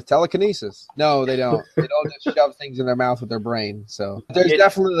eat with telekinesis. No, they don't. They don't just shove things in their mouth with their brain. So there's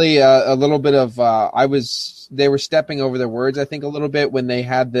definitely a little bit of they were stepping over their words, I think, a little bit when they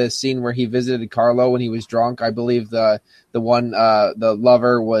had the scene where he visited Carlo when he was drunk. I believe the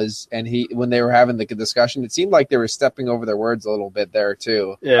lover was, and when they were having the discussion, it seemed like they were stepping over their words a little bit there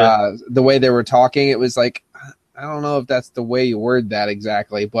too. Yeah. The way they were talking, it was like, I don't know if that's the way you word that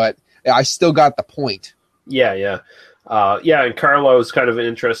exactly, but I still got the point. Yeah. And Carlo is kind of an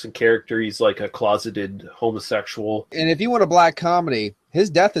interesting character. He's like a closeted homosexual. And if you want a black comedy, his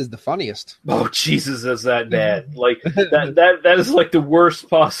death is the funniest. Oh, Jesus, is that bad? Like that is like the worst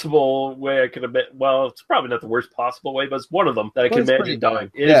possible way I could have been. Well, it's probably not the worst possible way, but it's one of them that I can imagine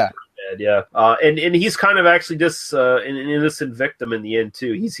dying. It is pretty bad, yeah. And he's kind of actually just an innocent victim in the end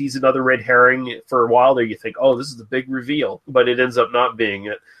too. He's another red herring. For a while there, you think, oh, this is the big reveal, but it ends up not being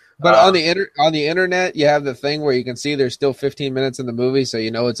it. But on the internet, you have the thing where you can see there's still 15 minutes in the movie, so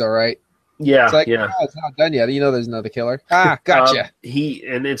it's all right. Yeah, it's like, oh, it's not done yet. There's another killer. Gotcha.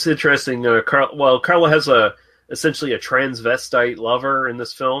 And it's interesting. Carlo has essentially a transvestite lover in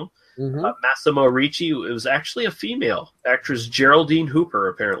this film. Mm-hmm. Massimo Ricci. It was actually a female actress, Geraldine Hooper,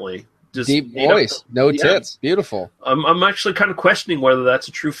 apparently. Just deep voice, no tits, beautiful. I'm actually kind of questioning whether that's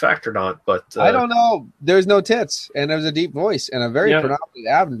a true fact or not, but I don't know. There's no tits, and there's a deep voice, and a very predominant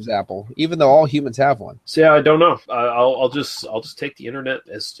Adam's apple, even though all humans have one. So I don't know. I'll just take the internet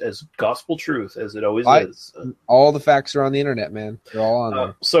as gospel truth, as it always is. All the facts are on the internet, man. They're all on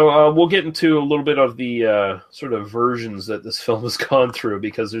there. So we'll get into a little bit of the sort of versions that this film has gone through,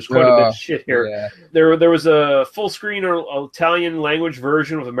 because there's quite a bit of shit here. Yeah. There was a full screen or Italian language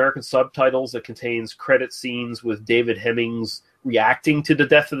version with American subtitles that contains credit scenes with David Hemmings reacting to the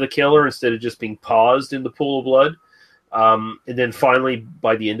death of the killer instead of just being paused in the pool of blood. And then finally,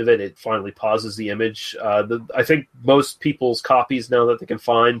 by the end of it, it finally pauses the image. I think most people's copies now that they can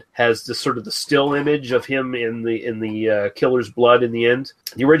find has this sort of the still image of him in the killer's blood in the end.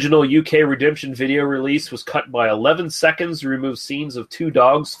 The original UK redemption video release was cut by 11 seconds to remove scenes of 2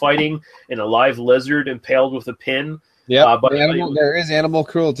 dogs fighting and a live lizard impaled with a pin. Yeah, there is animal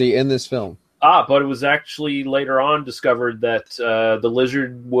cruelty in this film. But it was actually later on discovered that the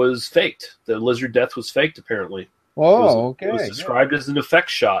lizard was faked. The lizard death was faked, apparently. Oh, okay. It was described as an effect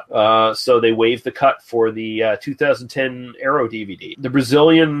shot. So they waived the cut for the 2010 Arrow DVD. The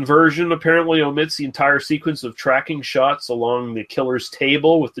Brazilian version apparently omits the entire sequence of tracking shots along the killer's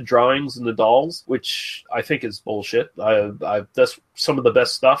table with the drawings and the dolls, which I think is bullshit. That's some of the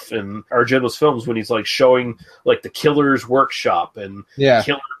best stuff in Argento's films when he's like showing like the killer's workshop and the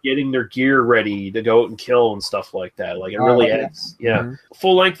killer getting their gear ready to go out and kill and stuff like that. Like it really adds. Yeah. Mm-hmm.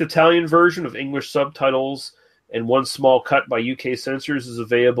 Full-length Italian version of English subtitles and one small cut by UK censors is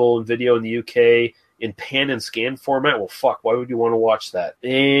available in video in the UK in pan and scan format. Well, fuck, why would you want to watch that?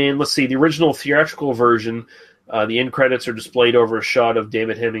 And let's see, the original theatrical version, the end credits are displayed over a shot of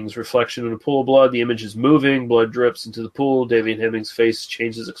David Hemming's reflection in a pool of blood. The image is moving, blood drips into the pool, David Hemming's face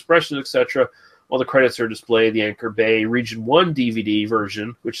changes expression, etc. While the credits are displayed, the Anchor Bay Region 1 DVD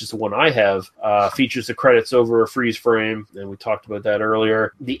version, which is the one I have, features the credits over a freeze frame, and we talked about that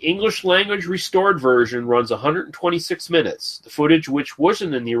earlier. The English language restored version runs 126 minutes. The footage, which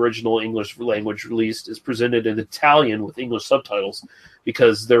wasn't in the original English language released, is presented in Italian with English subtitles,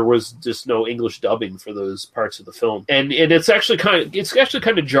 because there was just no English dubbing for those parts of the film, and it's actually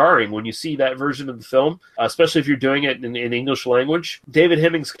kind of jarring when you see that version of the film, especially if you're doing it in English language. David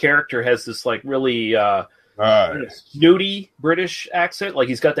Hemming's character has this like really snooty British accent, like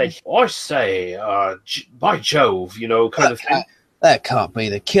he's got that "I say, by Jove," kind of thing. That can't be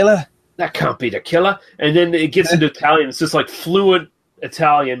the killer. That can't be the killer. And then it gets into Italian. It's just like fluent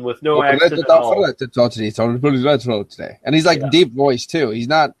Italian with no accent at all. And he's like deep voice too. He's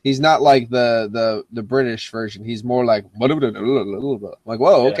not like the British version. He's more like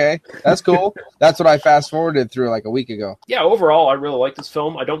whoa, okay, that's cool. That's what I fast forwarded through like a week ago. Yeah, overall I really like this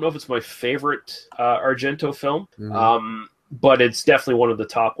film. I don't know if it's my favorite Argento film. Mm-hmm. But it's definitely one of the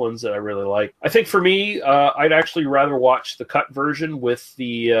top ones that I really like. I think for me, I'd actually rather watch the cut version with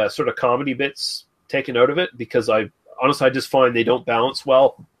the sort of comedy bits taken out of it, because honestly, I just find they don't balance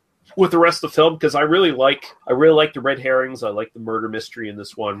well with the rest of the film, because I really like the red herrings. I like the murder mystery in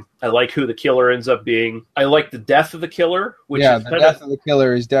this one. I like who the killer ends up being. I like the death of the killer. The death of the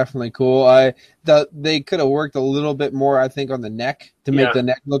killer is definitely cool. They could have worked a little bit more, I think, on the neck to make the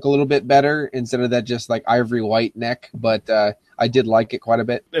neck look a little bit better instead of that just like ivory white neck. But I did like it quite a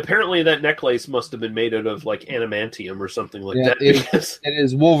bit. Apparently, that necklace must have been made out of like adamantium or something like that. It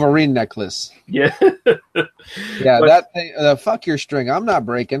is Wolverine necklace. Yeah. That thing, fuck your string. I'm not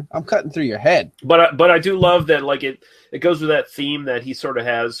breaking. I'm cutting through your head. But I do love that, like it goes with that theme that he sort of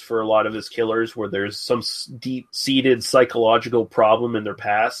has for a lot of his killers, where there's some deep-seated psychological problem in their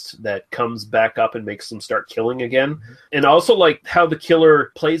past that comes back up and makes them start killing again. Mm-hmm. And also like how the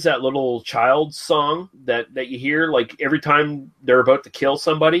killer plays that little child song that you hear like every time they're about to kill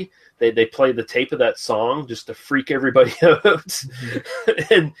somebody. They play the tape of that song just to freak everybody out.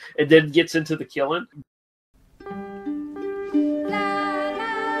 Mm-hmm. and then gets into the killing.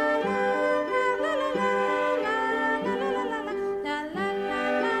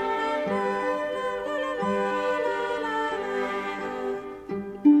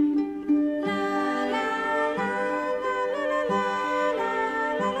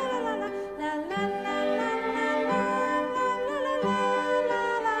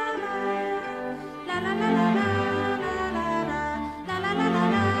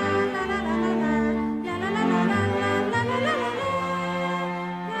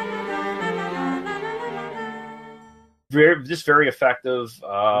 Very effective.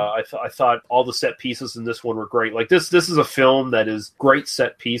 I thought all the set pieces in this one were great. Like this is a film that is great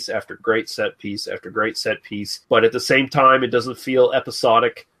set piece after great set piece after great set piece, but at the same time, it doesn't feel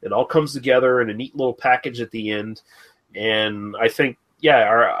episodic. It all comes together in a neat little package at the end, and I think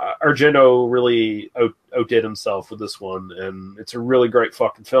Argento really outdid himself with this one, and it's a really great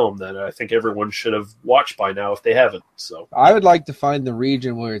fucking film that I think everyone should have watched by now if they haven't. So I would like to find the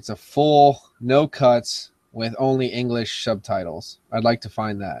region where it's a full no cuts with only English subtitles. I'd like to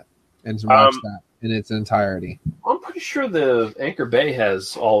find that and watch that in its entirety. I'm pretty sure the Anchor Bay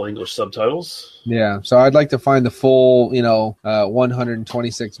has all English subtitles. Yeah, so I'd like to find the full,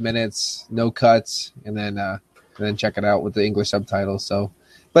 126 minutes, no cuts, and then check it out with the English subtitles. So,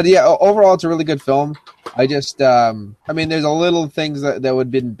 but yeah, overall, it's a really good film. I just, there's a little things that would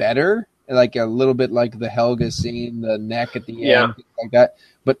have been better like a little bit like the Helga scene, the neck at the Yeah. end, things like that.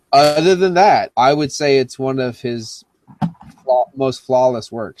 But other than that, I would say it's one of his most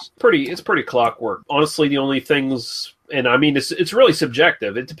flawless works. It's pretty clockwork. Honestly, the only things, and I mean, it's really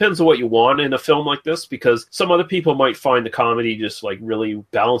subjective. It depends on what you want in a film like this, because some other people might find the comedy just like really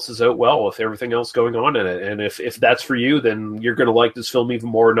balances out well with everything else going on in it. And if that's for you, then you're going to like this film even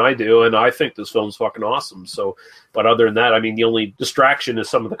more than I do. And I think this film's fucking awesome. So, but other than that, I mean, the only distraction is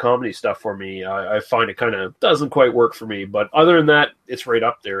some of the comedy stuff for me. I find it kind of doesn't quite work for me. But other than that, it's right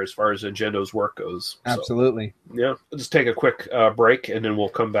up there as far as Agendo's work goes. Absolutely. So, yeah. We'll just take a quick break, and then we'll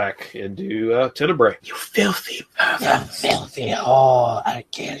come back and do Tenebrae. You filthy pervert. Filthy whore, I'll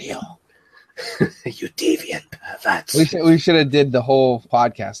kill you. You deviant perverts. We should have did the whole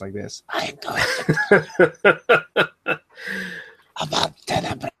podcast like this. I'm going to about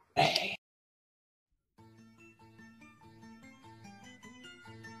Tenebrae.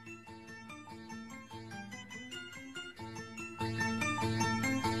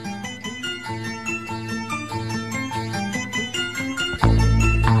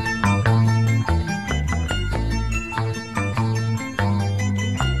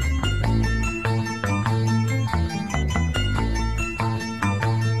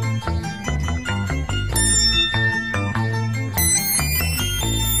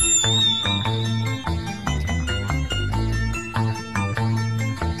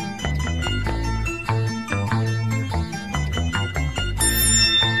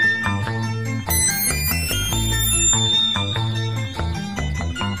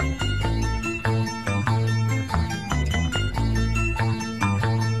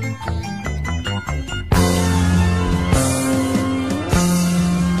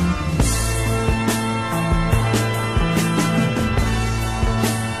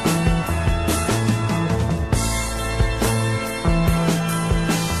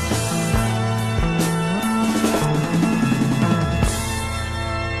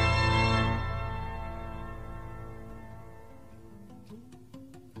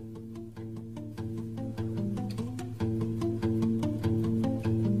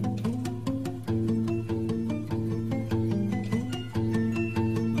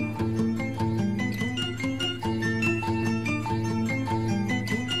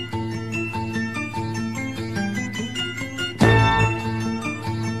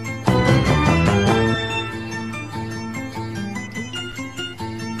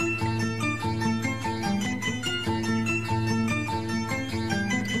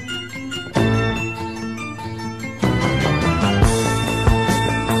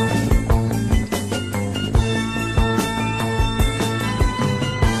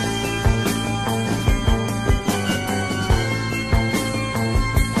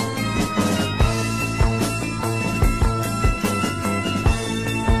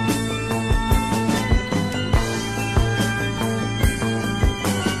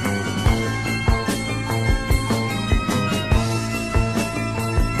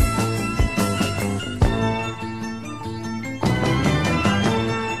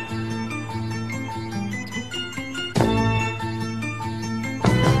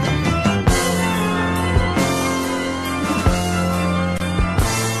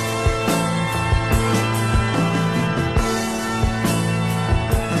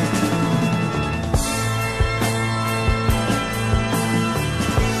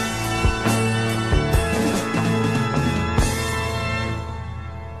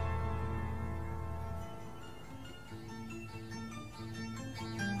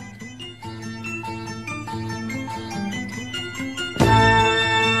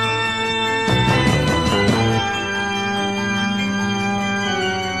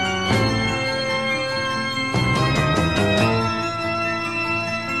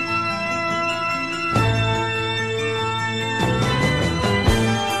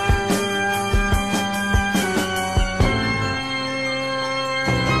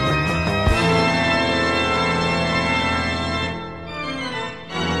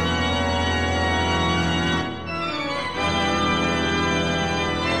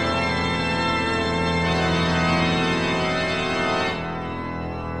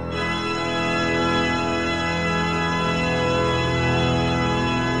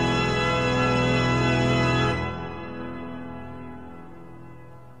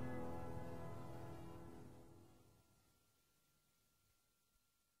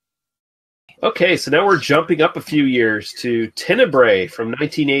 Okay, so now we're jumping up a few years to Tenebrae from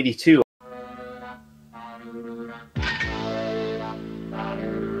 1982.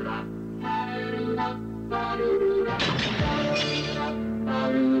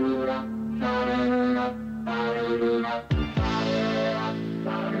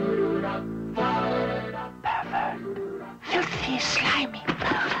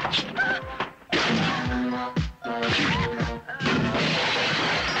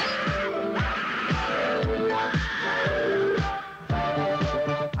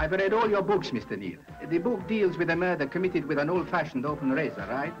 read all your books, Mr. Neal. The book deals with a murder committed with an old-fashioned open razor,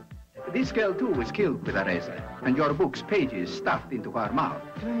 right? This girl, too, was killed with a razor, and your book's pages stuffed into her mouth.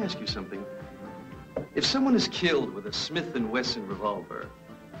 Can I ask you something? If someone is killed with a Smith & Wesson revolver,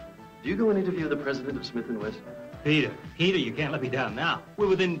 do you go and interview the president of Smith & Wesson? Peter, you can't let me down now. We're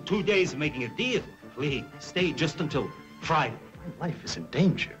within 2 days of making a deal. Please, stay just until Friday. My life is in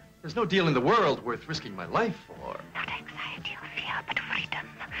danger. There's no deal in the world worth risking my life for. Not anxiety or fear, but freedom.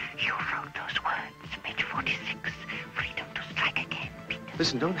 You wrote those words, page 46. Freedom to strike again, Peter.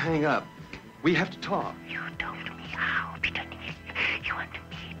 Listen, don't hang up. We have to talk. You told me how, Peter Neal. You and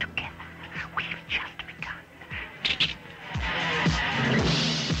me together. We've just begun.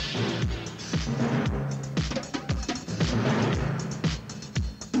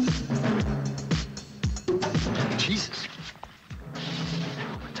 Jesus.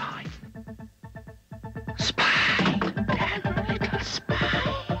 Time. Spy. Damn little spy.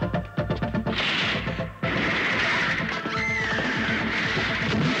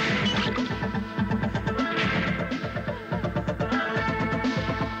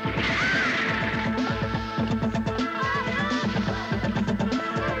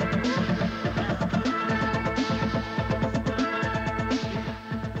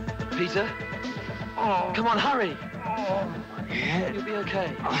 Peter? Oh. Come on, hurry. Oh. Yeah. You'll be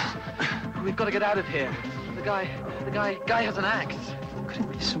okay. We've got to get out of here. The guy has an axe. Could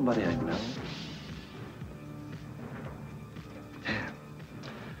it be somebody I know? Damn.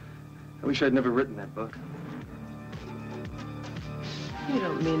 I wish I'd never written that book. You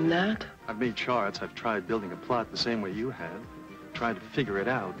don't mean that. I've made charts. I've tried building a plot the same way you have. Tried to figure it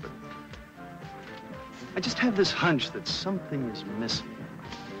out, but I just have this hunch that something is missing.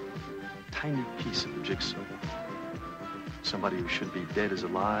 A tiny piece of the jigsaw. Somebody who should be dead is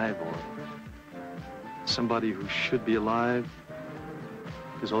alive, or somebody who should be alive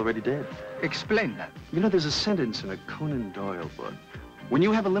is already dead. Explain that. You know, there's a sentence in a Conan Doyle book. When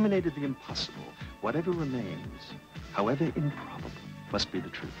you have eliminated the impossible, whatever remains, however improbable, must be the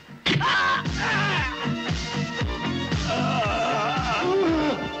truth.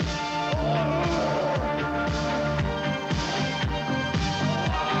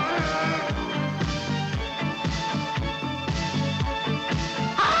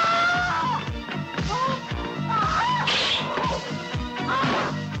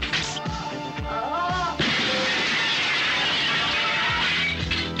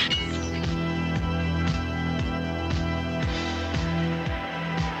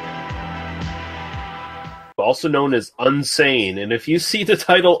 Also known as Unsane. And if you see the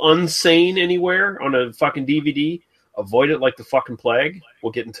title Unsane anywhere on a fucking DVD, avoid it like the fucking plague.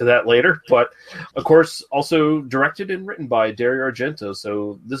 We'll get into that later. But, of course, also directed and written by Dario Argento.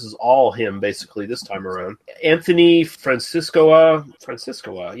 So this is all him, basically, this time around. Anthony Franciscoa,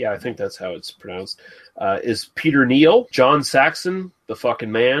 yeah, I think that's how it's pronounced, is Peter Neal. John Saxon, the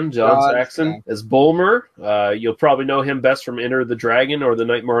fucking man, John Saxon, as Bulmer. You'll probably know him best from Enter the Dragon or the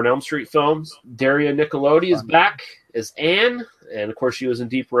Nightmare on Elm Street films. Daria Nicolodi is back as Anne, and of course she was in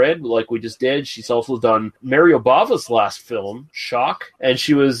Deep Red, like we just did. She's also done Mario Bava's last film, Shock, and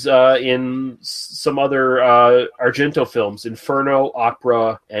she was in some other Argento films, Inferno,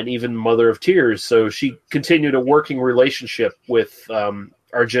 Opera, and even Mother of Tears. So she continued a working relationship with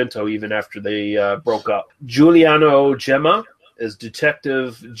Argento even after they broke up. Giuliano Gemma as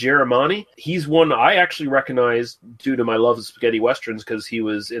Detective Gerimani. He's one I actually recognized due to my love of spaghetti westerns because he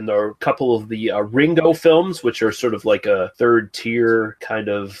was in a couple of the Ringo films, which are sort of like a third-tier kind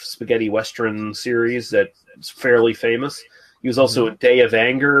of spaghetti western series that's fairly famous. He was also in Day of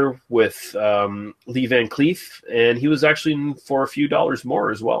Anger with Lee Van Cleef, and he was actually in For a Few Dollars More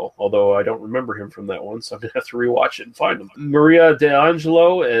as well, although I don't remember him from that one, so I'm going to have to rewatch it and find him. Maria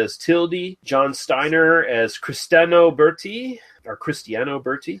D'Angelo as Tildy, John Steiner as Cristiano Berti,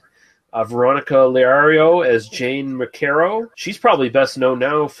 Veronica Leario as Jane Macaro. She's probably best known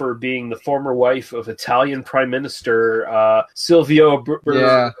now for being the former wife of Italian Prime Minister Silvio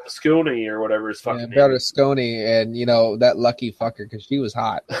Berlusconi or whatever his fucking name is. Berlusconi, and you know that lucky fucker because she was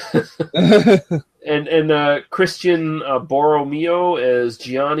hot. And Christian Borromeo as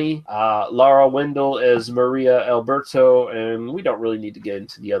Gianni, Laura Wendell as Maria Alberto, and we don't really need to get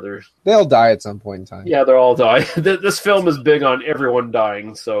into the others. They'll die at some point in time. Yeah, they'll all die. This film is big on everyone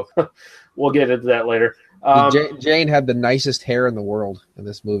dying, so we'll get into that later. Jane had the nicest hair in the world in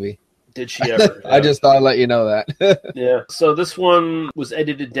this movie. Did she ever? I just thought I'd let you know that. Yeah. So this one was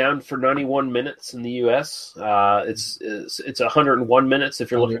edited down for 91 minutes in the U.S. It's 101 minutes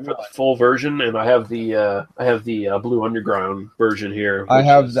if you're looking for the full version, and I have the Blue Underground version here. I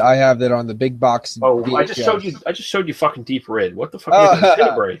have that on the big box. Oh, VHS. I just showed you fucking Deep Red. What the fuck is that?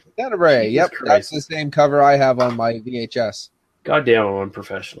 Tenebrae. Tenebrae. Yep, Christ. that's the same cover I have on my VHS. Goddamn, I'm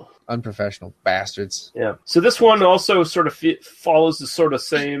unprofessional. Unprofessional bastards. Yeah. So this one also sort of follows the sort of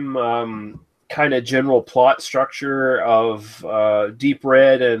same kind of general plot structure of Deep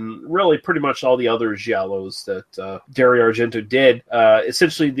Red and really pretty much all the other giallos that Dario Argento did.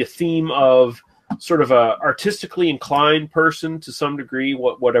 Essentially, the theme of sort of a artistically inclined person to some degree,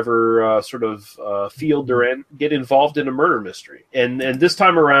 whatever sort of field they're in, get involved in a murder mystery. And this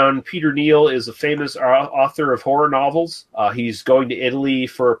time around, Peter Neal is a famous author of horror novels. He's going to Italy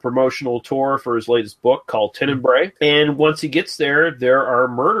for a promotional tour for his latest book called Tenebrae. And once he gets there, there are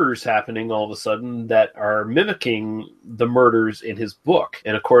murders happening all of a sudden that are mimicking the murders in his book.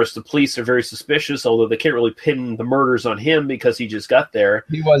 And of course, the police are very suspicious, although they can't really pin the murders on him because he just got there.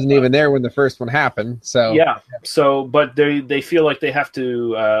 He wasn't even there when the first one happened. So yeah. So, but they feel like they have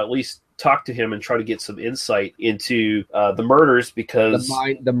to at least talk to him and try to get some insight into the murders because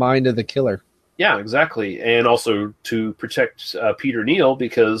the mind of the killer. Yeah, exactly, and also to protect Peter Neal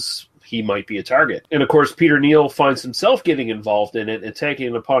because he might be a target. And of course, Peter Neal finds himself getting involved in it and taking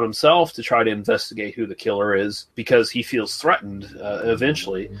it upon himself to try to investigate who the killer is because he feels threatened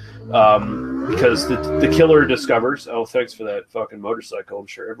eventually. Because the killer discovers, oh, thanks for that fucking motorcycle. I'm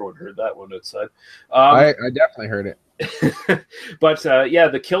sure everyone heard that one outside. I definitely heard it. But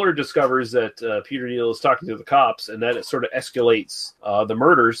the killer discovers that Peter Neal is talking to the cops, and that it sort of escalates the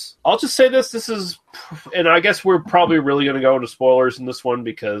murders. I'll just say this is, and I guess we're probably really going to go into spoilers in this one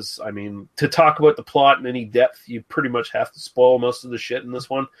because, I mean, to talk about the plot in any depth, you pretty much have to spoil most of the shit in this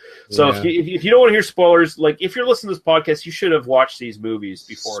one. So if you don't want to hear spoilers, like if you're listening to this podcast, you should have watched these movies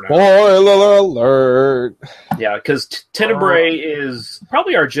before now. Spoiler alert! Yeah, because Tenebrae is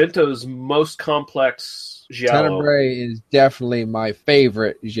probably Argento's most complex giallo. Tenebrae is definitely my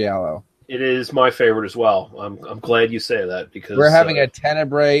favorite giallo. It is my favorite as well. I'm glad you say that because we're having a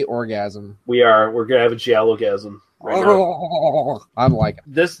Tenebrae orgasm. We are. We're gonna have a giallo-gasm right now. I'm like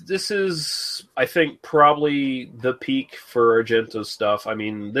this is, I think, probably the peak for Argento stuff. I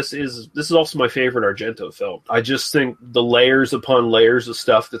mean, this is also my favorite Argento film. I just think the layers upon layers of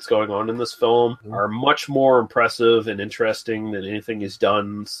stuff that's going on in this film are much more impressive and interesting than anything he's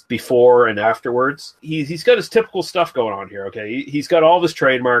done before and afterwards. He's got his typical stuff going on here. Okay, he's got all of his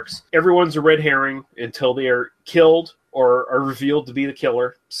trademarks. Everyone's a red herring until they are killed or are revealed to be the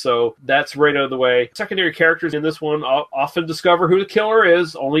killer. So that's right out of the way. Secondary characters in this one often discover who the killer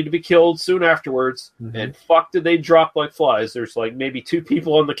is, only to be killed soon afterwards. Mm-hmm. And fuck did they drop like flies. There's like maybe 2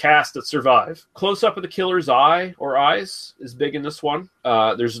 people on the cast that survive. Close up of the killer's eye or eyes is big in this one.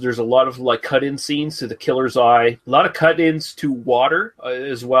 There's a lot of like cut-in scenes to the killer's eye. A lot of cut-ins to water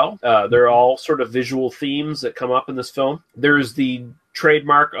as well. They're all sort of visual themes that come up in this film. There's the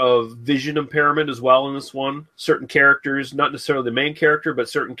trademark of vision impairment as well in this one. Certain characters, not necessarily the main character, but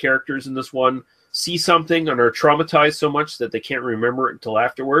certain characters in this one see something and are traumatized so much that they can't remember it until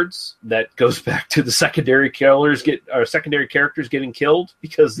afterwards. That goes back to the secondary characters getting killed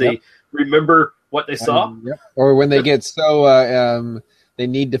because they remember what they saw. Or when they get so they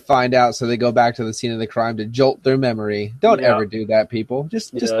need to find out, so they go back to the scene of the crime to jolt their memory. Don't ever do that, people.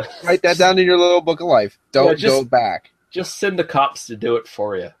 Just write that down in your little book of life. Don't go back. Just send the cops to do it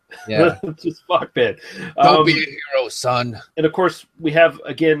for you. Yeah. Just fuck it. Don't be a hero, son. And of course, we have,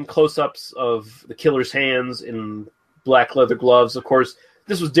 again, close-ups of the killer's hands in black leather gloves. Of course,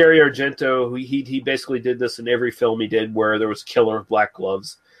 this was Dario Argento. He basically did this in every film he did where there was a killer of black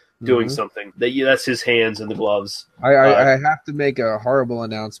gloves doing something. That's his hands in the gloves. I have to make a horrible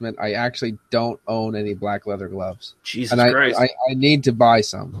announcement. I actually don't own any black leather gloves. Jesus Christ. I need to buy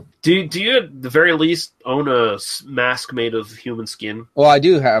some. Do you at the very least own a mask made of human skin? Well, I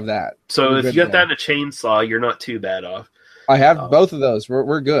do have that. So if you got that in a chainsaw, you're not too bad off. I have both of those.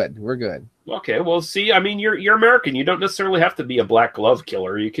 We're good. We're good. Okay, well, see, I mean, you're American. You don't necessarily have to be a black glove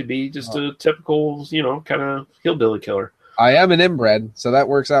killer. You could be just a typical, kind of hillbilly killer. I am an inbred, so that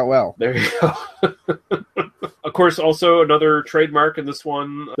works out well. There you go. Of course, also another trademark in this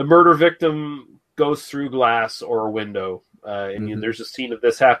one, the murder victim goes through glass or a window. And there's a scene of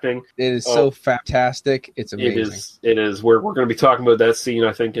this happening. It is so fantastic. It's amazing. It is. We're going to be talking about that scene,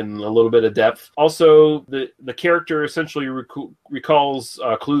 I think, in a little bit of depth. Also, the character essentially recalls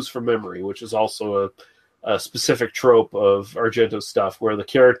clues from memory, which is also a specific trope of Argento stuff, where the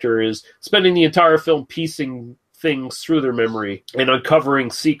character is spending the entire film piecing things through their memory and uncovering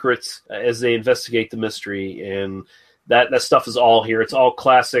secrets as they investigate the mystery. And that stuff is all here. It's all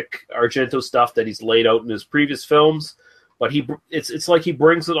classic Argento stuff that he's laid out in his previous films. But it's like he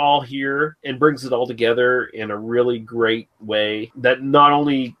brings it all here and brings it all together in a really great way that not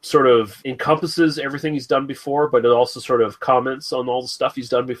only sort of encompasses everything he's done before, but it also sort of comments on all the stuff he's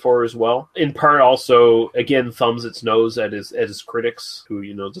done before as well. In part, also again thumbs its nose at his critics, who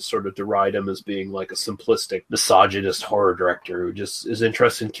just sort of deride him as being like a simplistic, misogynist horror director who just is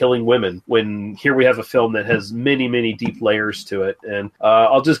interested in killing women. When here we have a film that has many, many deep layers to it. And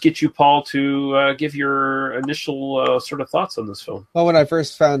I'll just get you, Paul, to give your initial sort of thoughts on this film. Well, when I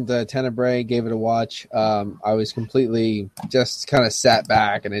first found Tenebrae, gave it a watch, I was completely just kind of sat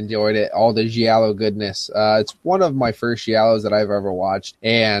back and enjoyed it, all the giallo goodness. It's one of my first giallos that I've ever watched,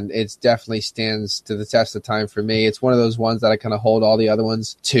 and it definitely stands to the test of time for me. It's one of those ones that I kind of hold all the other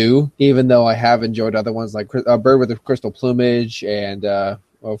ones to, even though I have enjoyed other ones like Bird with the Crystal Plumage and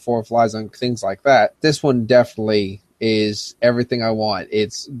Four Flies on things like that. This one definitely is everything I want.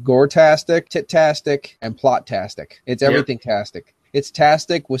 It's gore-tastic, tit-tastic, and plot-tastic. It's everything-tastic. It's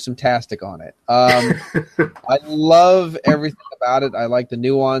tastic with some tastic on it. I love everything about it. I like the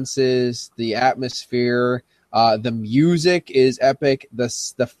nuances, the atmosphere. The music is epic. The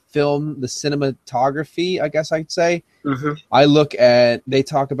film, the cinematography, I guess I'd say. Mm-hmm. They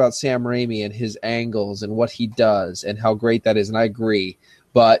talk about Sam Raimi and his angles and what he does and how great that is, and I agree.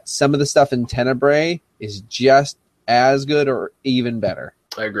 But some of the stuff in Tenebrae is just as good or even better.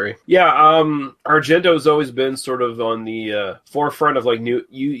 I agree. Yeah, Argento has always been sort of on the forefront of like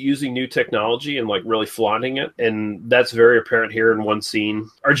using new technology and like really flaunting it, and that's very apparent here in one scene.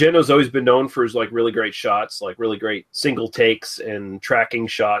 Argento's always been known for his like really great shots, like really great single takes and tracking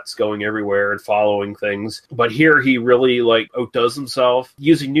shots going everywhere and following things. But here he really like outdoes himself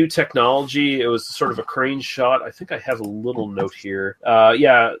using new technology. It was sort of a crane shot. I think I have a little note here.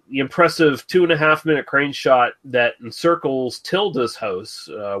 The impressive 2.5 minute crane shot that encircles Tilda's house.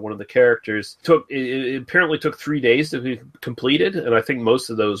 One of the characters it apparently took 3 days to be completed, and I think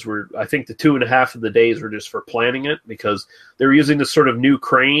most of those were, I think the 2.5 of the days were just for planning it, because they were using this sort of new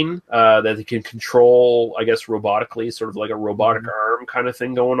crane that they can control, I guess, robotically, sort of like a robotic arm kind of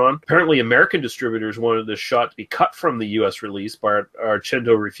thing going on. Apparently American distributors wanted this shot to be cut from the US release, but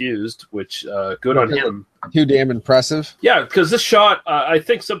Argento refused, which good on him. Too damn impressive. Yeah, because this shot, I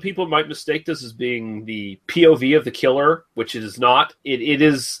think some people might mistake this as being the POV of the killer, which it is not. It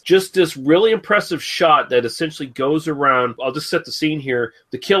is just this really impressive shot that essentially goes around. I'll just set the scene here.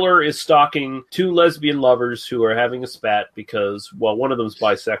 The killer is stalking two lesbian lovers who are having a spat because, well, one of them's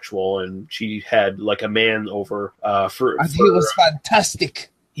bisexual, and she had like a man over for. He was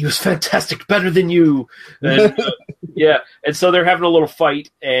fantastic. He was fantastic, better than you. And, and so they're having a little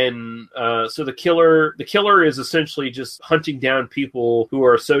fight, and so the killer is essentially just hunting down people who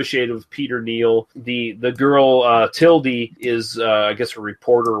are associated with Peter Neal. The girl Tilde is I guess a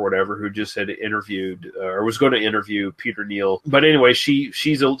reporter or whatever who just had interviewed or was going to interview Peter Neal. But anyway,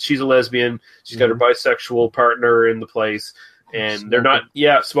 she's a lesbian. She's got her bisexual partner in the place. And they're not,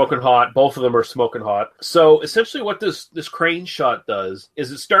 smoking hot. Both of them are smoking hot. So essentially what this crane shot does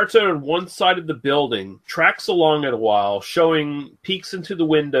is it starts out on one side of the building, tracks along it a while, showing peeks into the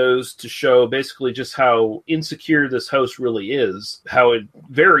windows to show basically just how insecure this house really is, how it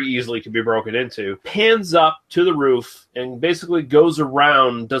very easily can be broken into, pans up to the roof, and basically goes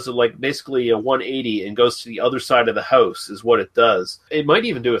around, does it like basically a 180 and goes to the other side of the house is what it does. It might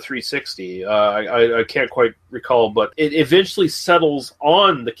even do a 360. I can't quite recall, but it eventually settles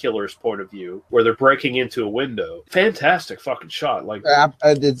on the killer's point of view where they're breaking into a window. Fantastic fucking shot. Like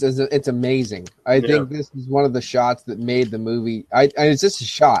it's amazing. I think this is one of the shots that made the movie. It's just a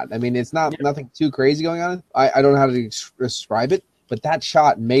shot. I mean, it's not nothing too crazy going on. I don't know how to describe it. But that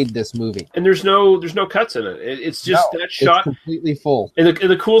shot made this movie, and there's no cuts in it. It's just that shot, it's completely full. And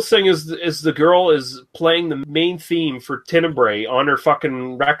the coolest thing is the girl is playing the main theme for Tenebrae on her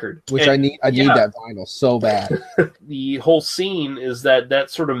fucking record, which I need that vinyl so bad. The whole scene is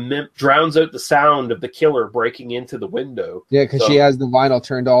that sort of drowns out the sound of the killer breaking into the window. Yeah, because she has the vinyl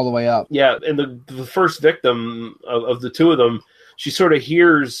turned all the way up. Yeah, and the first victim of the two of them, she sort of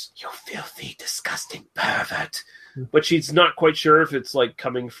hears, "You filthy, disgusting pervert." But she's not quite sure if it's like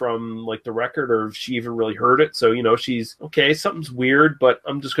coming from like the record or if she even really heard it. So, she's okay, something's weird, but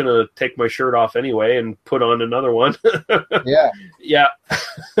I'm just going to take my shirt off anyway and put on another one. Yeah.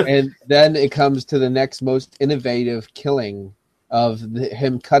 And then it comes to the next most innovative killing of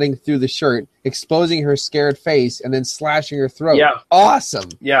him cutting through the shirt, exposing her scared face, and then slashing her throat. Yeah. Awesome.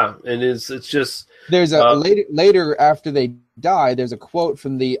 Yeah. And it's just... There's a later after they die, there's a quote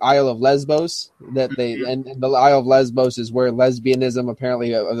from the Isle of Lesbos that and the Isle of Lesbos is where lesbianism,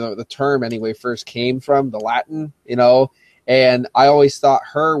 apparently the term anyway, first came from, the Latin, and I always thought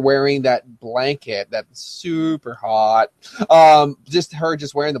her wearing that blanket, that's super hot, just her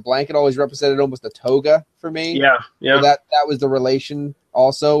just wearing the blanket always represented almost a toga for me. Yeah. So that was the relation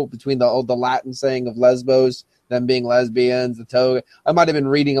also between the Latin saying of Lesbos, them being lesbians, the toga. I might have been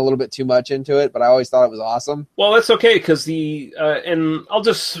reading a little bit too much into it, but I always thought it was awesome. Well, that's okay, because and I'll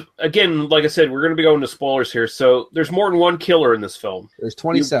just, again, like I said, we're going to be going to spoilers here, so there's more than one killer in this film. There's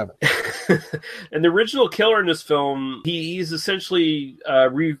 27. And the original killer in this film, he's essentially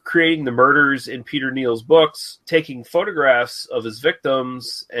recreating the murders in Peter Neal's books, taking photographs of his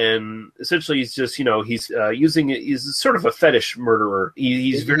victims, and essentially he's just, he's using it. He's sort of a fetish murderer.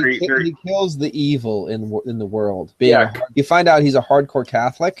 He's very he kills the evil in the world. You find out he's a hardcore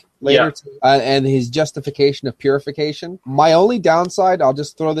Catholic later, and his justification of purification. My only downside, I'll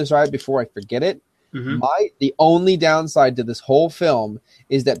just throw this right before I forget it. The only downside to this whole film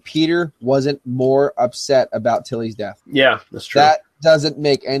is that Peter wasn't more upset about Tilly's death. Yeah, that's true. That doesn't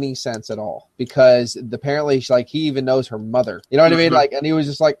make any sense at all, because apparently he even knows her mother. You know what I mean? And he was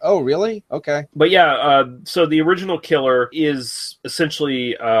just like, oh, really? Okay. But so the original killer is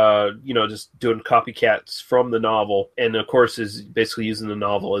essentially, just doing copycats from the novel, and of course is basically using the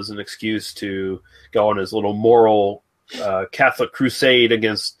novel as an excuse to go on his little moral Catholic crusade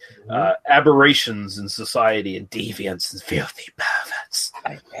against aberrations in society and deviants and filthy perverts.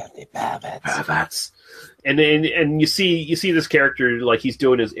 And you see this character, like, he's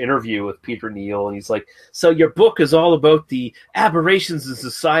doing his interview with Peter Neal, and he's like, so your book is all about the aberrations in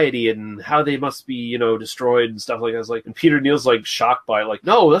society and how they must be, destroyed and stuff like that. It's like, and Peter Neal's like shocked by it, like,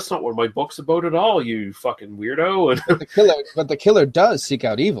 no, that's not what my book's about at all, you fucking weirdo. But the killer does seek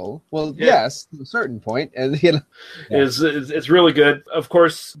out evil. Well, yes, to a certain point, and it's really good. Of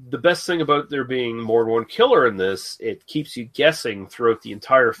course, the best thing about there being more than one killer in this, it keeps you guessing throughout the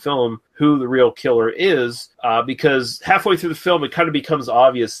entire film who the real killer is, because halfway through the film, it kind of becomes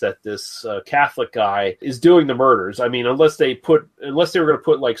obvious that this Catholic guy is doing the murders. I mean, unless they were going to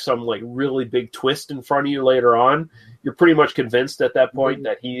put like some like really big twist in front of you later on, you're pretty much convinced at that point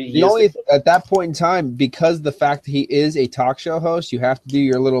that at that point in time, because the fact that he is a talk show host, you have to do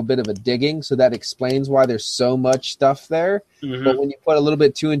your little bit of a digging, so that explains why there's so much stuff there. But when you put a little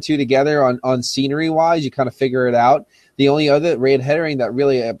bit 2 and 2 together on scenery wise, you kind of figure it out. The only other red herring that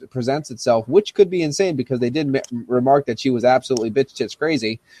really presents itself, which could be insane because they did remark that she was absolutely bitch tits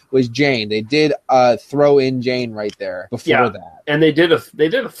crazy, was Jane. They did throw in Jane right there before that. And they did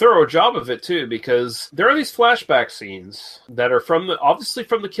a thorough job of it too, because there are these flashback scenes that are obviously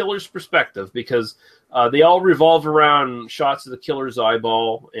from the killer's perspective, because they all revolve around shots of the killer's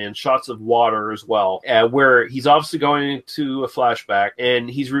eyeball and shots of water as well, where he's obviously going into a flashback and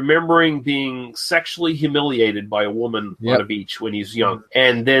he's remembering being sexually humiliated by a woman on a beach when he's young.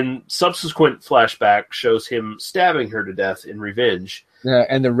 And then subsequent flashback shows him stabbing her to death in revenge. Yeah,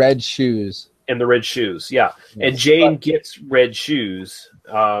 and the red shoes. Yeah. And Jane gets red shoes.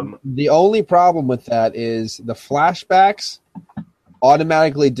 The only problem with that is the flashbacks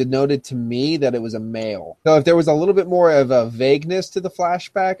automatically denoted to me that it was a male. So if there was a little bit more of a vagueness to the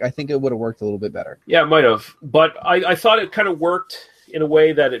flashback, I think it would have worked a little bit better. Yeah, it might have. But I thought it kind of worked in a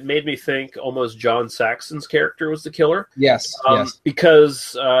way that it made me think almost John Saxon's character was the killer. Yes.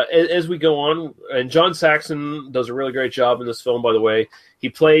 Because as we go on, and John Saxon does a really great job in this film, by the way. He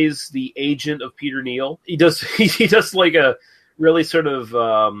plays the agent of Peter Neal. He does like a really sort of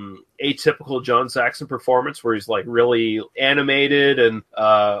atypical John Saxon performance where he's like really animated and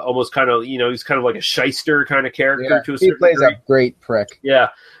almost kind of, he's kind of like a shyster kind of character to a certain degree. He plays a great prick. Yeah.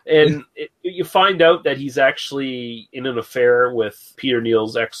 And you find out that he's actually in an affair with Peter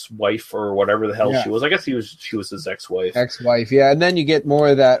Neal's ex-wife or whatever the hell she was. I guess she was his ex-wife. And then you get more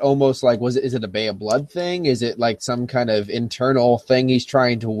of that almost like, is it a Bay of Blood thing? Is it like some kind of internal thing he's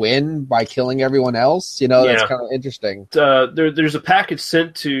trying to win by killing everyone else? That's kind of interesting. There's a package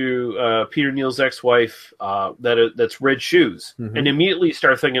sent to Peter Neal's ex-wife that's red shoes. And immediately you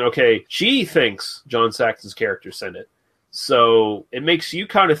start thinking, okay, she thinks John Saxon's character sent it. So it makes you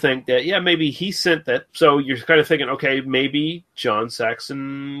kind of think that, maybe he sent that. So you're kind of thinking, okay, maybe John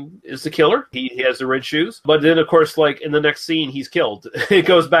Saxon is the killer. He has the red shoes. But then, of course, like in the next scene, he's killed. It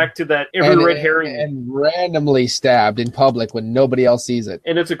goes back to that red herring. And randomly stabbed in public when nobody else sees it.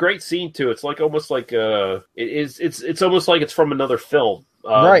 And it's a great scene, too. It's like almost like it's almost like it's from another film.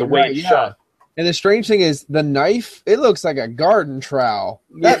 The way it's shot. And the strange thing is, the knife, it looks like a garden trowel.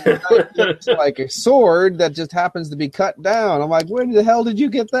 That looks like a sword that just happens to be cut down. I'm like, where the hell did you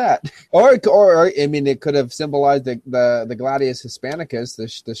get that? Or I mean, it could have symbolized the Gladius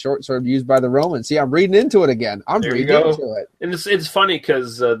Hispanicus, the short sword used by the Romans. See, I'm reading into it again. I'm There you reading go. into it. And it's funny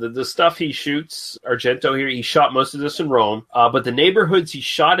because the stuff he shoots, Argento here, he shot most of this in Rome, but the neighborhoods he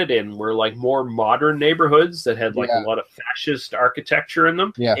shot it in were like more modern neighborhoods that had like a lot of fascist architecture in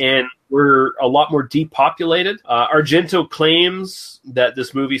them, and were a lot more depopulated. Argento claims that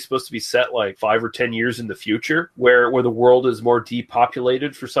this movie is supposed to be set like 5 or 10 years in the future, where the world is more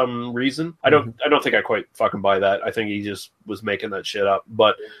depopulated for some reason. I don't think I quite fucking buy that. I think he just was making that shit up.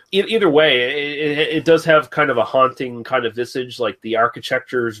 But either way, it does have kind of a haunting kind of visage. Like the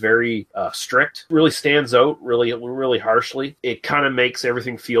architecture is very strict, really stands out really harshly. It kind of makes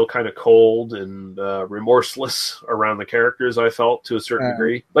everything feel kind of cold and remorseless around the characters, I felt, to a certain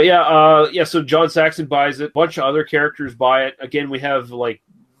degree. But so John Saxon buys it. A bunch of other characters buy it. Again, we have like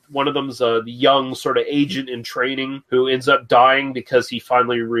one of them's the young sort of agent in training who ends up dying because he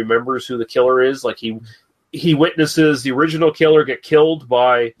finally remembers who the killer is. Like he witnesses the original killer get killed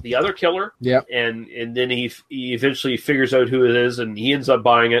by the other killer. Yeah. And then he eventually figures out who it is, and he ends up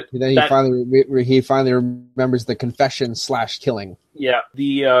buying it. And then he finally remembers the confession / killing. Yeah.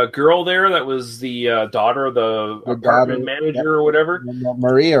 The girl there that was the daughter of the apartment manager or whatever.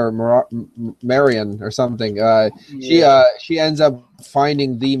 Maria or Marion or something. She ends up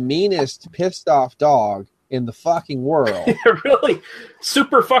finding the meanest, pissed off dog in the fucking world. Really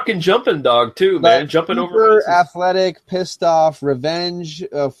super fucking jumping dog too, man. Jumping over athletic, pissed off, revenge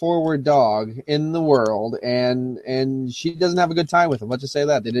forward dog in the world, and she doesn't have a good time with him. Let's just say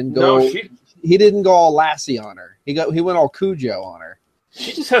that. They didn't go he didn't go all Lassie on her. He went all Cujo on her.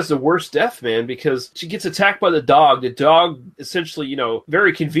 She just has the worst death, man, because she gets attacked by the dog. The dog essentially,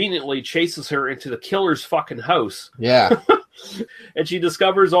 very conveniently chases her into the killer's fucking house. Yeah. And she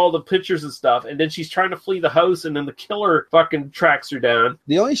discovers all the pictures and stuff, and then she's trying to flee the house, and then the killer fucking tracks her down.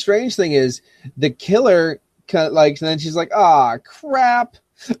 The only strange thing is the killer, then she's like, crap.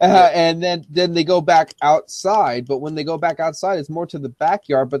 And then they go back outside, but when they go back outside, it's more to the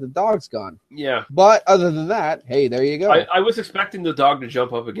backyard, but the dog's gone. Yeah. But other than that, hey, there you go. I was expecting the dog to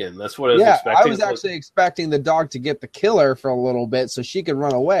jump up again. That's what I was expecting. I was actually expecting the dog to get the killer for a little bit so she could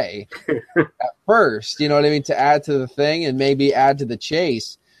run away at first, you know what I mean, to add to the thing and maybe add to the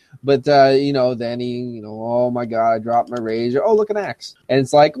chase. But, then he, oh my God, I dropped my razor. Oh, look, an axe. And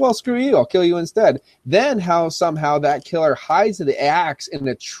it's like, well, screw you. I'll kill you instead. Then somehow that killer hides the axe in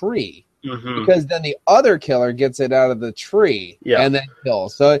a tree. Mm-hmm. Because then the other killer gets it out of the tree and then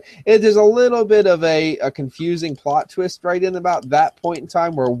kills. So there's a little bit of a confusing plot twist right in about that point in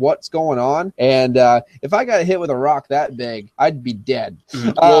time where what's going on. And if I got hit with a rock that big, I'd be dead.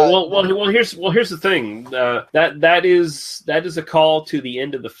 Mm-hmm. Here's the thing. That is a call to the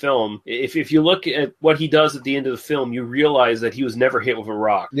end of the film. If you look at what he does at the end of the film, you realize that he was never hit with a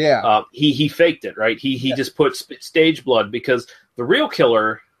rock. Yeah. He faked it, right? He just put stage blood, because the real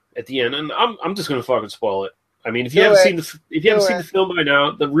killer at the end, and I'm just going to fucking spoil it. I mean, if you haven't seen the film by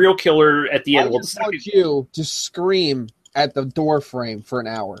now, the real killer at the end. I just want you to scream at the door frame for an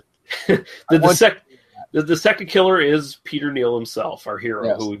hour. The second killer is Peter Neal himself, our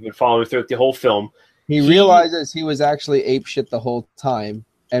hero, who we've been following throughout the whole film. He realizes he was actually apeshit the whole time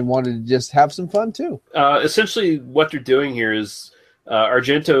and wanted to just have some fun too. Essentially, what they're doing here is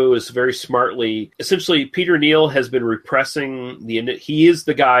Argento is very smartly. Essentially, Peter Neal has been repressing he is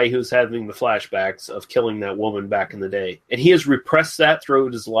the guy who's having the flashbacks of killing that woman back in the day, and he has repressed that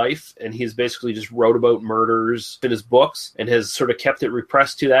throughout his life. And he's basically just wrote about murders in his books and has sort of kept it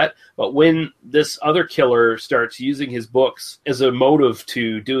repressed to that. But when this other killer starts using his books as a motive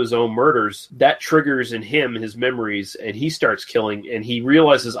to do his own murders, that triggers in him his memories, and he starts killing. And he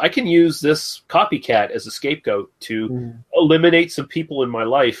realizes, I can use this copycat as a scapegoat to eliminate some people in my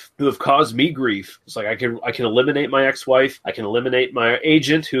life who have caused me grief. It's like I can eliminate my ex-wife, I can eliminate my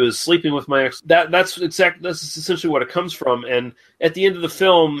agent who is sleeping with my ex. That's essentially what it comes from. And at the end of the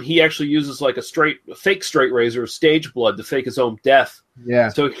film, he actually uses like a fake straight razor of stage blood to fake his own death. Yeah.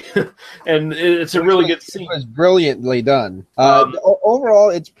 So, and it's a really good scene. It was brilliantly done. Overall,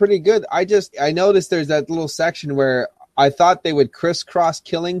 it's pretty good. I noticed there's that little section where I thought they would crisscross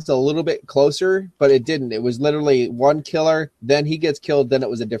killings a little bit closer, but it didn't. It was literally one killer, then he gets killed, then it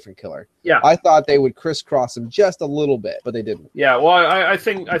was a different killer. Yeah, I thought they would crisscross them just a little bit, but they didn't. Yeah, well, I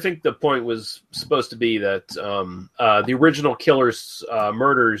think the point was supposed to be that the original killer's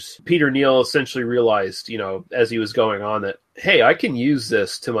murders, Peter Neal essentially realized, as he was going on, that hey, I can use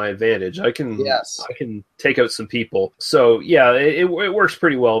this to my advantage. I can take out some people. So yeah, it works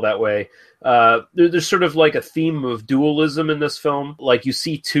pretty well that way. There's sort of like a theme of dualism in this film. Like you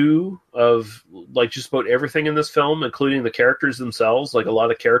see two of like just about everything in this film, including the characters themselves. Like a lot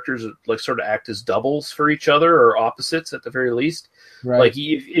of characters like sort of act as doubles for each other or opposites at the very least. Right. Like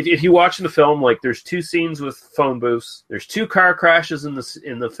if you watch in the film, like there's two scenes with phone booths. There's two car crashes in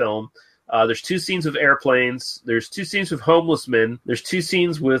the film. There's two scenes of airplanes. There's two scenes with homeless men. There's two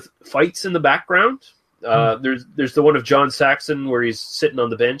scenes with fights in the background. There's the one of John Saxon where he's sitting on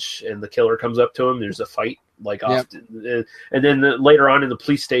the bench and the killer comes up to him. There's a fight often, and then later on in the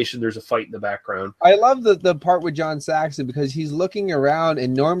police station, there's a fight in the background. I love the part with John Saxon because he's looking around,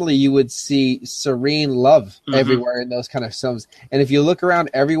 and normally you would see serene love everywhere in those kind of films. And if you look around,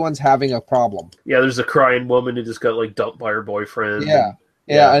 everyone's having a problem. Yeah, there's a crying woman who just got like dumped by her boyfriend.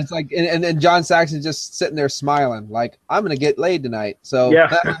 Yeah, it's like, and then John Saxon's just sitting there smiling, like, I'm going to get laid tonight. So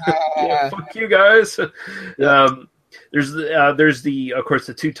fuck you guys. There's of course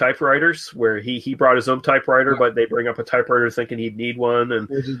the two typewriters where he brought his own typewriter, but they bring up a typewriter thinking he'd need one, and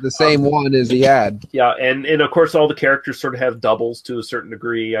which is the same one as he had. Yeah, and of course all the characters sort of have doubles to a certain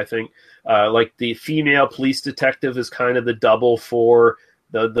degree. I think like the female police detective is kind of the double for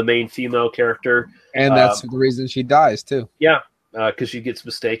the main female character, and that's the reason she dies too. Yeah. Because she gets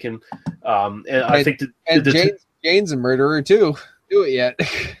mistaken, I think Jane's a murderer too. Do it yet?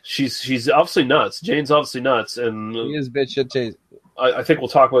 She's obviously nuts. Jane's obviously nuts, and he is bitch shit chase. I think we'll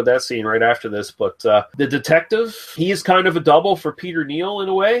talk about that scene right after this. But the detective, he is kind of a double for Peter Neal in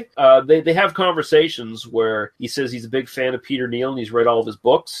a way. They have conversations where he says he's a big fan of Peter Neal and he's read all of his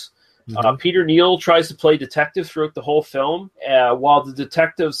books. Peter Neal tries to play detective throughout the whole film, while the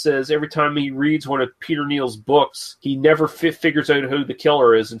detective says every time he reads one of Peter Neal's books, he never figures out who the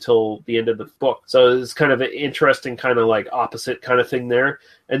killer is until the end of the book. So it's kind of an interesting kind of like opposite kind of thing there.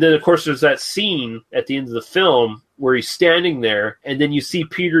 And then, of course, there's that scene at the end of the film where he's standing there, and then you see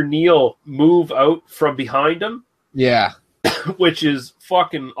Peter Neal move out from behind him. Yeah. Which is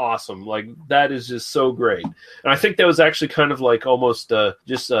fucking awesome. Like, that is just so great. And I think that was actually kind of like almost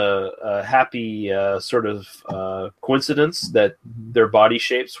just a happy sort of coincidence that their body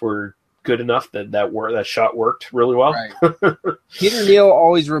shapes were good enough that shot worked really well. Right. Peter Neal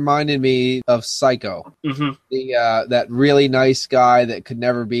always reminded me of Psycho. That really nice guy that could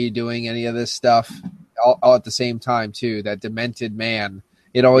never be doing any of this stuff all at the same time, too. That demented man.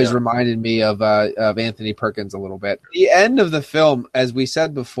 It always reminded me of Anthony Perkins a little bit. The end of the film, as we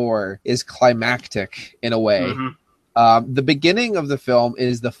said before, is climactic in a way. The beginning of the film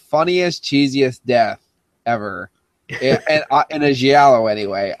is the funniest, cheesiest death ever. In a giallo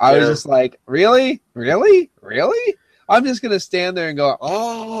anyway. I was just like, really? I'm just going to stand there and go,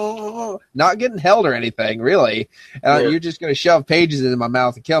 oh, not getting held or anything, really. You're just going to shove pages into my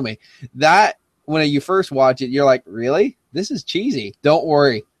mouth and kill me. That, when you first watch it, you're like, really? This is cheesy. Don't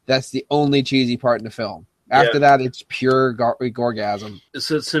worry. That's the only cheesy part in the film. After that, it's pure gorgasm.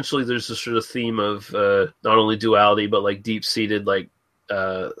 So essentially, there's a sort of theme of not only duality, but like deep-seated like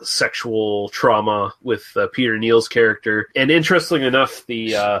sexual trauma with Peter Neal's character. And interestingly enough,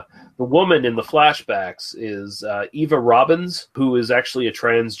 the woman in the flashbacks is Eva Robbins, who is actually a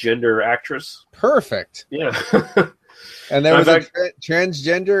transgender actress. Perfect. Yeah. And there was a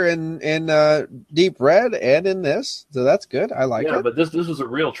transgender in Deep Red and in this, so that's good. I like it. Yeah, but this was a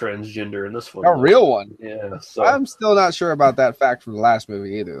real transgender in this one. A real one? Yeah. So. I'm still not sure about that fact from the last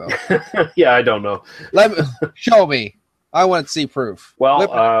movie either, though. Yeah, I don't know. Show me. I want to see proof.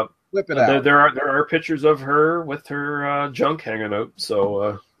 Well, whip it out. There are pictures of her with her junk hanging out.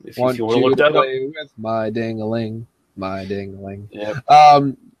 So if you want to look that up, with my ding-a-ling, my ding-a-ling.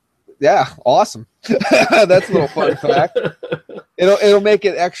 Yeah. Yeah, awesome. That's a little fun fact. It'll make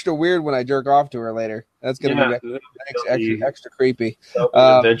it extra weird when I jerk off to her later. That's gonna be extra creepy.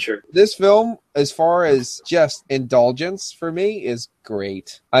 Adventure. This film, as far as just indulgence for me, is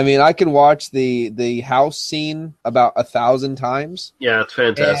great. I mean, I can watch the house scene about 1,000 times. Yeah, it's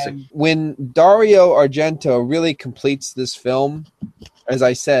fantastic. And when Dario Argento really completes this film, as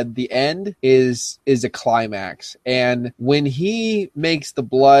I said, the end is a climax. And when he makes the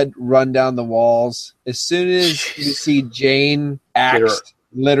blood run down the walls, as soon as you see Jane axed,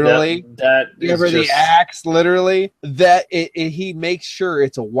 literally, the axe, literally, that he makes sure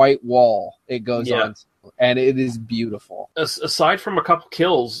it's a white wall it goes on. And it is beautiful. Aside from a couple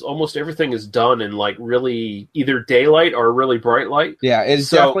kills, almost everything is done in like really either daylight or really bright light. Yeah,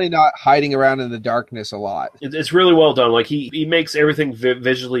 it's definitely not hiding around in the darkness a lot. It's really well done. Like he makes everything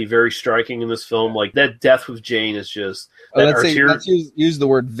visually very striking in this film. Like that death with Jane is just. Let's use the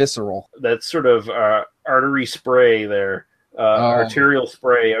word visceral. That sort of artery spray there. arterial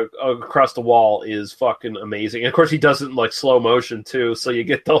spray across the wall is fucking amazing. And of course, he does it in like slow motion too, so you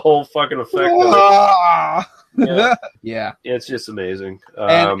get the whole fucking effect of it. Yeah, it's just amazing.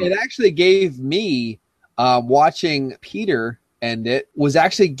 And it actually gave me watching Peter end it was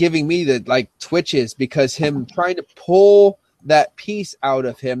actually giving me the like twitches, because him trying to pull that piece out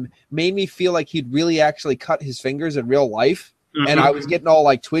of him made me feel like he'd really actually cut his fingers in real life. Mm-hmm. And I was getting all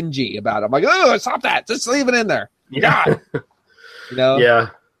like twingy about it. I'm like, oh, stop that. Just leave it in there. Yeah. You know? Yeah.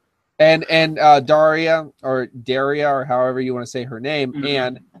 And Daria or however you want to say her name,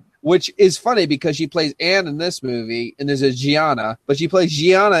 Anne, which is funny because she plays Anne in this movie and there's a Gianna, but she plays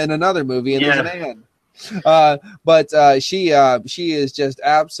Gianna in another movie and there's an Anne. But she is just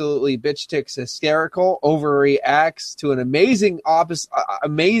absolutely bitch ticks hysterical, overreacts to an amazing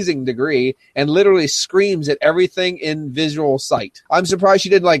degree, and literally screams at everything in visual sight. I'm surprised she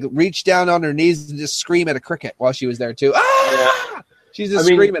didn't like reach down on her knees and just scream at a cricket while she was there too. Ah! Yeah. She's just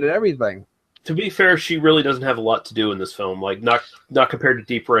screaming at everything. To be fair, she really doesn't have a lot to do in this film. Like not compared to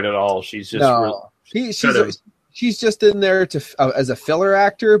Deep Red at all. She's just she's just in there to as a filler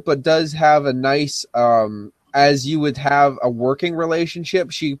actor, but does have a nice, as you would have a working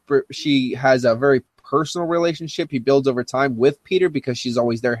relationship. She has a very personal relationship he builds over time with Peter because she's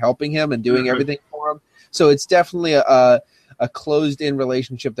always there helping him and doing everything for him. So it's definitely a closed-in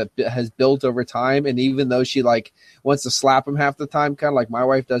relationship that has built over time. And even though she like wants to slap him half the time, kind of like my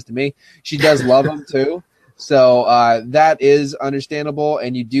wife does to me, she does love him too. So that is understandable,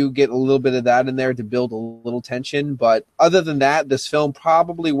 and you do get a little bit of that in there to build a little tension. But other than that, this film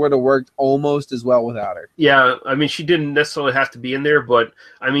probably would have worked almost as well without her. Yeah, I mean, she didn't necessarily have to be in there, but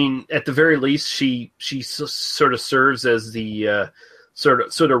I mean, at the very least, she sort of serves as the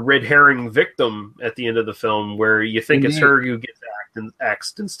sort of red herring victim at the end of the film, where you think it's her who gets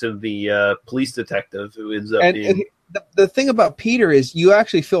axed instead of the police detective who ends up being. The thing about Peter is you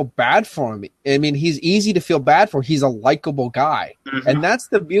actually feel bad for him. I mean, he's easy to feel bad for. He's a likable guy. Mm-hmm. And that's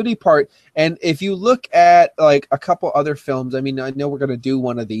the beauty part. And if you look at like a couple other films, I mean, I know we're going to do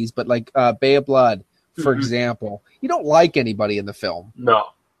one of these, but like Bay of Blood, for example, you don't like anybody in the film. No.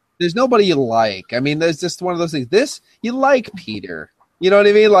 There's nobody you like. I mean, there's just one of those things. You like Peter. You know what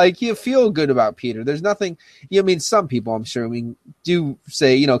I mean? Like, you feel good about Peter. There's nothing. I mean, some people, I'm sure, do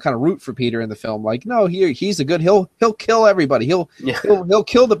say, kind of root for Peter in the film. Like, no, he's a good. He'll kill everybody. He'll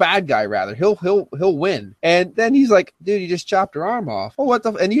kill the bad guy rather. He'll win. And then he's like, dude, you just chopped her arm off. Oh, what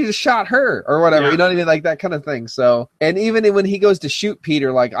the? And you just shot her or whatever. Yeah. You know what I mean? Like that kind of thing. So, and even when he goes to shoot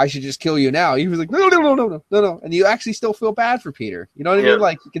Peter, like, I should just kill you now. He was like, no. And you actually still feel bad for Peter. You know what I mean?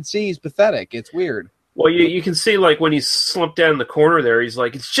 Like, you can see he's pathetic. It's weird. Well, you can see, like, when he's slumped down in the corner there, he's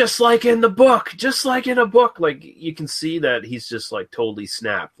like, it's just like in the book, just like in a book. Like, you can see that he's just, like, totally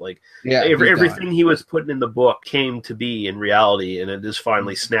snapped. Like, everything he was putting in the book came to be in reality, and it just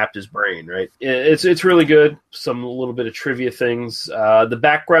finally snapped his brain, right? It's really good. A little bit of trivia things. The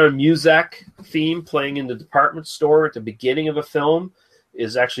background Muzak theme playing in the department store at the beginning of a film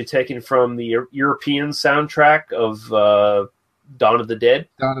is actually taken from the European soundtrack of Dawn of the Dead.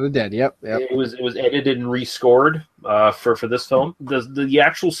 Dawn of the Dead, yep. It was edited and rescored for this film. The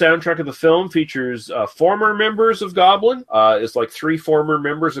actual soundtrack of the film features former members of Goblin. It's like 3 former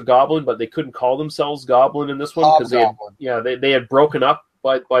members of Goblin, but they couldn't call themselves Goblin in this one because they had broken up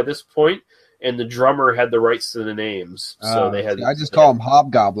by this point, and the drummer had the rights to the names. So they had. I just call him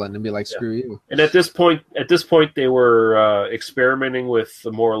Hobgoblin and be like, screw you. And at this point, they were experimenting with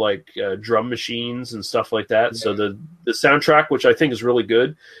the more like drum machines and stuff like that. Yeah. So the soundtrack, which I think is really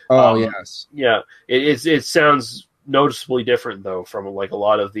good. Oh yes. Yeah, it sounds noticeably different though from like a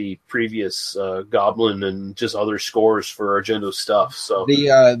lot of the previous Goblin and just other scores for Argento stuff. So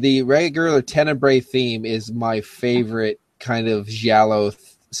the regular Tenebrae theme is my favorite kind of giallo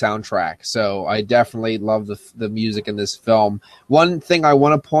soundtrack, so I definitely love the music in this film. One thing I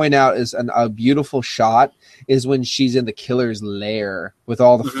want to point out is a beautiful shot is when she's in the killer's lair with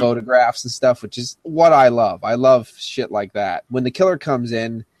all the photographs and stuff, which is what I love. I love shit like that. When the killer comes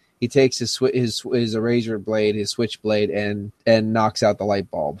in, he takes his razor blade, his switchblade, and knocks out the light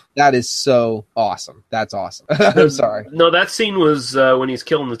bulb. That is so awesome. That's awesome. I'm sorry. No, that scene was when he's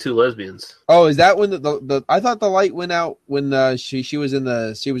killing the 2 lesbians. Oh, is that when the I thought the light went out when she was in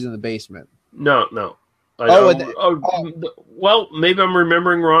the basement. No. Well, maybe I'm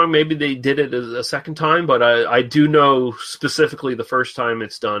remembering wrong. Maybe they did it a second time, but I do know specifically the first time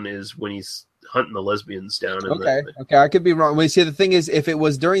it's done is when he's hunting the lesbians down. Okay, I could be wrong. Well, see, the thing is, if it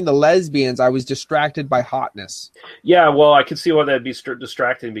was during the lesbians, I was distracted by hotness. Yeah, well, I can see why that'd be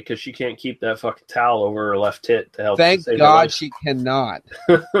distracting because she can't keep that fucking towel over her left tit to help. Thank God she cannot.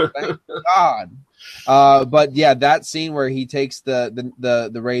 Thank God. But yeah, that scene where he takes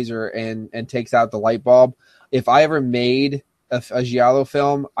the razor and takes out the light bulb. If I ever made a Giallo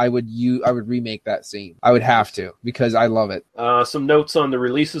film, I would remake that scene. I would have to, because I love it. Some notes on the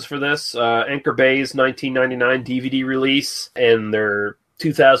releases for this: Anchor Bay's 1999 DVD release and their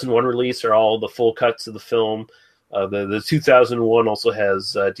 2001 release are all the full cuts of the film. The 2001 also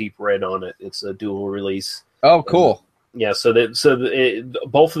has Deep Red on it. It's a dual release. Oh, cool. Yeah,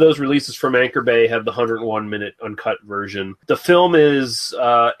 both of those releases from Anchor Bay have the 101-minute uncut version. The film is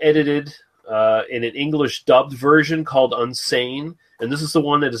edited in an English dubbed version called Unsane, and this is the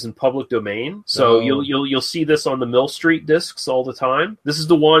one that is in public domain. So you'll see this on the Mill Street discs all the time. This is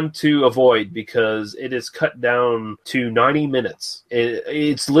the one to avoid because it is cut down to 90 minutes.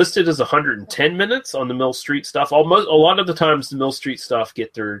 It's listed as 110 minutes on the Mill Street stuff. A lot of the times the Mill Street stuff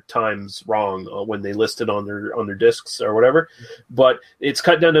get their times wrong when they list it on their discs or whatever, but it's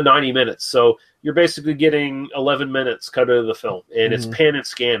cut down to 90 minutes. So you're basically getting 11 minutes cut out of the film, and it's pan and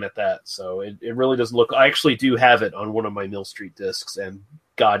scan at that. So it really doesn't look. I actually do have it on one of my Mill Street discs, and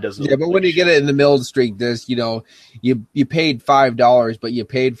God doesn't. Yeah, but when you get it in the Mill Street disc, you paid $5, but you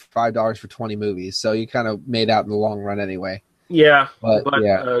paid $5 for 20 movies, so you kind of made out in the long run anyway. Yeah, but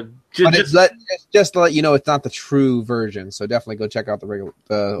just to let you know, it's not the true version. So definitely go check out the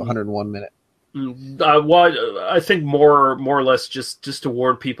 101 minute. I think more or less just to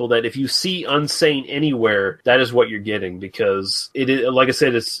warn people that if you see Unsane anywhere, that is what you're getting, because it is, like I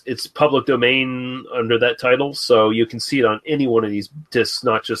said, it's public domain under that title, so you can see it on any one of these discs,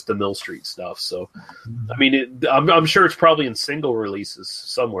 not just the Mill Street stuff. So, I mean, I'm sure it's probably in single releases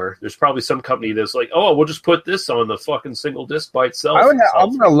somewhere. There's probably some company that's like, oh, we'll just put this on the fucking single disc by itself.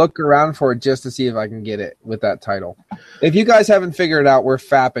 I'm gonna look around for it just to see if I can get it with that title. If you guys haven't figured it out, we're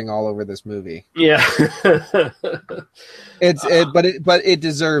fapping all over this movie. Yeah. But it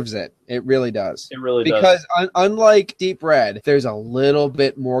deserves it. It really does. It really does. Because unlike Deep Red, there's a little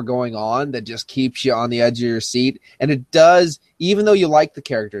bit more going on that just keeps you on the edge of your seat. And it does, even though you like the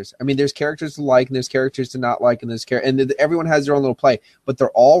characters. I mean, there's characters to like and there's characters to not like, and everyone has their own little play, but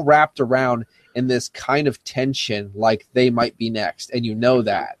they're all wrapped around in this kind of tension, like they might be next, and you know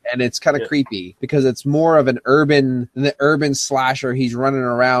that, and it's kind of creepy because it's more of an urban slasher. He's running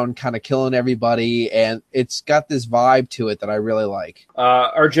around, kind of killing everybody, and it's got this vibe to it that I really like.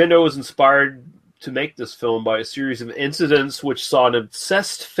 Argento was inspired to make this film by a series of incidents which saw an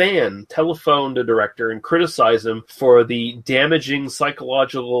obsessed fan telephone the director and criticize him for the damaging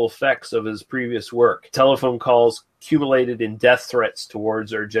psychological effects of his previous work. Telephone calls accumulated in death threats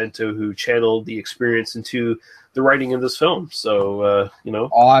towards Argento, who channeled the experience into the writing of this film. So,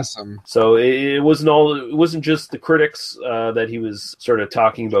 awesome. So it wasn't just the critics that he was sort of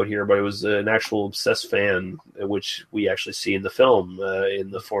talking about here, but it was an actual obsessed fan, which we actually see in the film in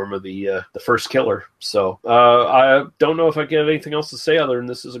the form of the first killer. So I don't know if I have anything else to say other than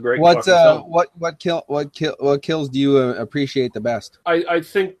this is a great film. What kills do you appreciate the best? I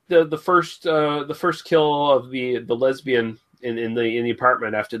think the first kill of the lesbian in the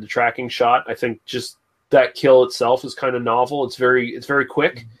apartment after the tracking shot. I think just that kill itself is kind of novel. It's very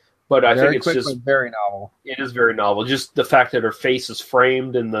quick, but I think it's just very novel. It is very novel. Just the fact that her face is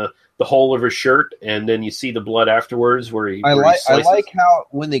framed in the hole of her shirt, and then you see the blood afterwards. I like how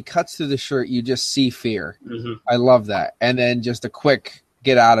when they cuts through the shirt, you just see fear. Mm-hmm. I love that, and then just a quick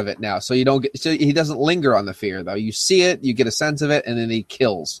get out of it now. So he doesn't linger on the fear though. You see it, you get a sense of it, and then he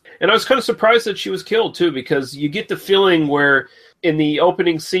kills. And I was kind of surprised that she was killed too, because you get the feeling where in the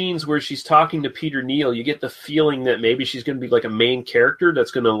opening scenes where she's talking to Peter Neal, you get the feeling that maybe she's going to be like a main character that's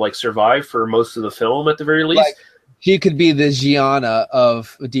going to like survive for most of the film at the very least. Like, she could be the Gianna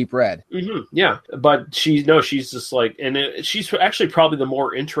of Deep Red. Mm-hmm, yeah, but she's just like, and she's actually probably the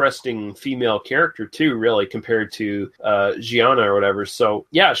more interesting female character too, really, compared to Gianna or whatever. So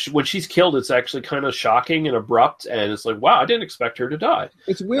yeah, when she's killed, it's actually kind of shocking and abrupt, and it's like, wow, I didn't expect her to die.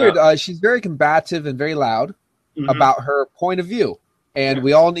 It's weird. She's very combative and very loud about her point of view. And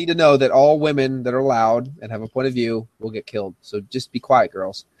we all need to know that all women that are loud and have a point of view will get killed. So just be quiet,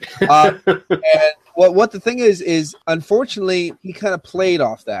 girls. And what the thing is unfortunately, he kind of played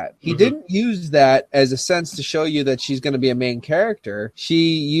off that. He didn't use that as a sense to show you that she's going to be a main character.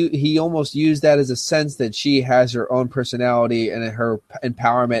 He almost used that as a sense that she has her own personality and her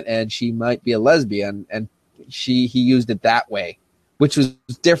empowerment, and she might be a lesbian. And he used it that way, which was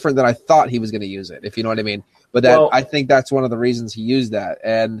different than I thought he was going to use it, if you know what I mean. But I think that's one of the reasons he used that,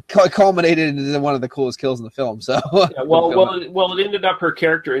 and culminated in one of the coolest kills in the film. So, her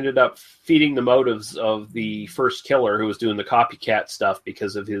character ended up feeding the motives of the first killer, who was doing the copycat stuff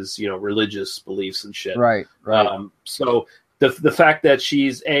because of his, religious beliefs and shit. Right. So the fact that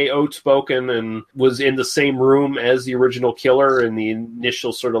she's outspoken and was in the same room as the original killer in the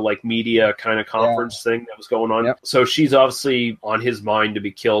initial sort of like media kind of conference thing that was going on. Yep. So she's obviously on his mind to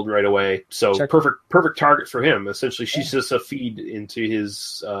be killed right away. So perfect target for him. Essentially, she's just a feed into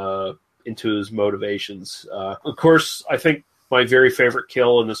his motivations. Of course, I think my very favorite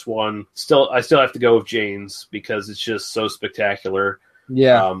kill in this one, I still have to go with Jane's because it's just so spectacular.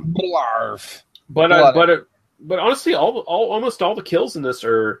 Yeah. Blarf. But honestly, almost all the kills in this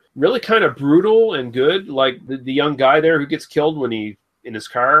are really kind of brutal and good. Like the young guy there who gets killed when he in his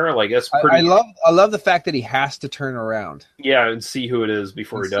car, like that's pretty. I love the fact that he has to turn around. Yeah, and see who it is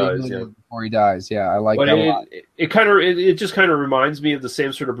before he dies. Yeah, before he dies. Yeah, I like that a lot. It just kind of reminds me of the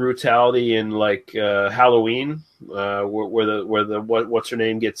same sort of brutality in like Halloween, where the what's her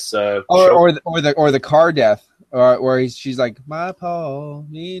name gets or the car death. Where she's like, my Paul,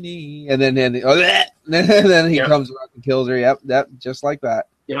 Nini, and then he comes around and kills her. Yep, just like that.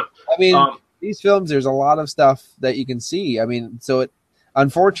 Yeah, I mean, these films, there's a lot of stuff that you can see. I mean,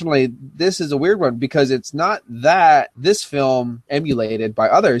 unfortunately, this is a weird one because it's not that this film emulated by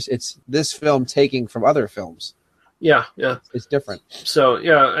others; it's this film taking from other films. Yeah, it's different. So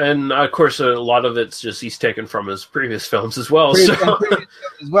and of course, a lot of it's just he's taken from his previous films as well.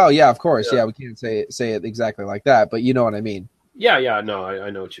 Yeah, of course, yeah. We can't say it exactly like that, but you know what I mean. Yeah, no,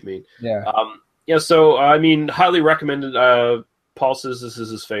 I know what you mean. Yeah, So I mean, highly recommended. Paul says this is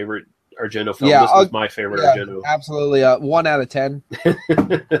his favorite Argento film. Yeah, this is my favorite Argento. Absolutely, 1 out of 10.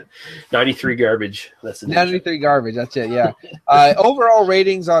 93 garbage. That's 93 garbage. That's it. Yeah. Overall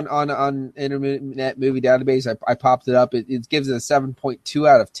ratings on Internet Movie Database, I popped it up. It gives it a 7.2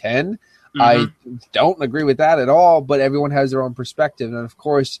 out of 10. Mm-hmm. I don't agree with that at all, but everyone has their own perspective, and of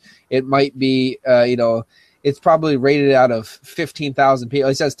course, it might be it's probably rated out of 15,000 people.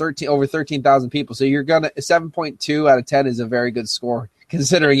 It says over 13,000 people, so you're gonna 7.2 out of 10 is a very good score,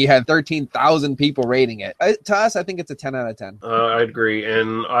 considering you had 13,000 people rating it. To us, I think it's a 10 out of 10. I agree,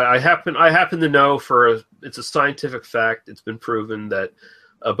 and I happen to know it's a scientific fact. It's been proven that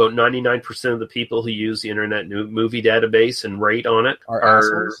about 99% of the people who use the Internet Movie Database and rate on it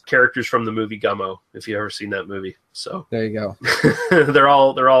are characters from the movie Gummo. If you've ever seen that movie, so there you go. they're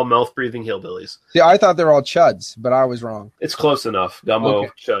all mouth breathing hillbillies. Yeah, I thought they're all chuds, but I was wrong. It's close enough. Gummo,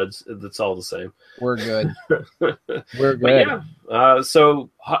 chuds. It's all the same. We're good. We're good. But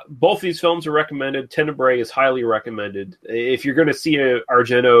so both these films are recommended. Tenebrae is highly recommended. If you're going to see a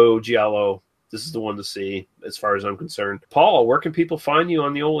Argento Giallo, this is the one to see, as far as I'm concerned. Paul, where can people find you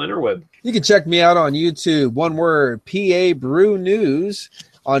on the old interweb? You can check me out on YouTube. One word, PA Brew News.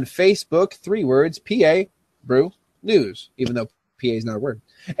 On Facebook, 3 words, PA Brew News, even though PA is not a word.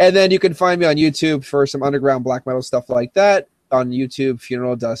 And then you can find me on YouTube for some underground black metal stuff like that. On YouTube,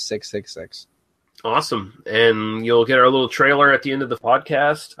 Funeral Dust 666. Awesome. And you'll get our little trailer at the end of the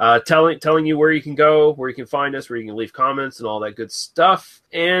podcast, telling you where you can go, where you can find us, where you can leave comments and all that good stuff.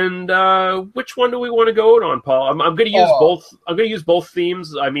 And which one do we want to go out on, Paul? I'm going to use both. I'm going to use both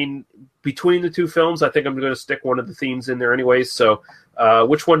themes. I mean, between the two films, I think I'm going to stick one of the themes in there anyways. So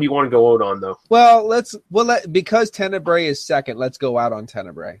which one do you want to go out on, though? Well, because Tenebrae is second, let's go out on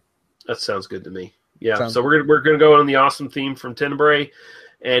Tenebrae. That sounds good to me. Yeah. So we're gonna go on the awesome theme from Tenebrae,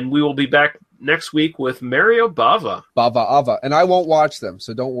 and we will be back next week with Mario Bava. And I won't watch them,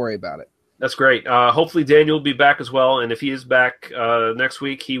 so don't worry about it. That's great. Hopefully Daniel will be back as well, and if he is back next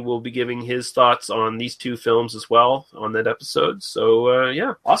week, he will be giving his thoughts on these two films as well on that episode. So,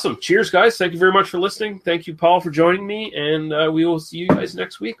 awesome. Cheers, guys. Thank you very much for listening. Thank you, Paul, for joining me, and we will see you guys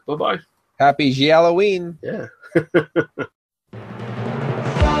next week. Bye-bye. Happy Halloween. Yeah.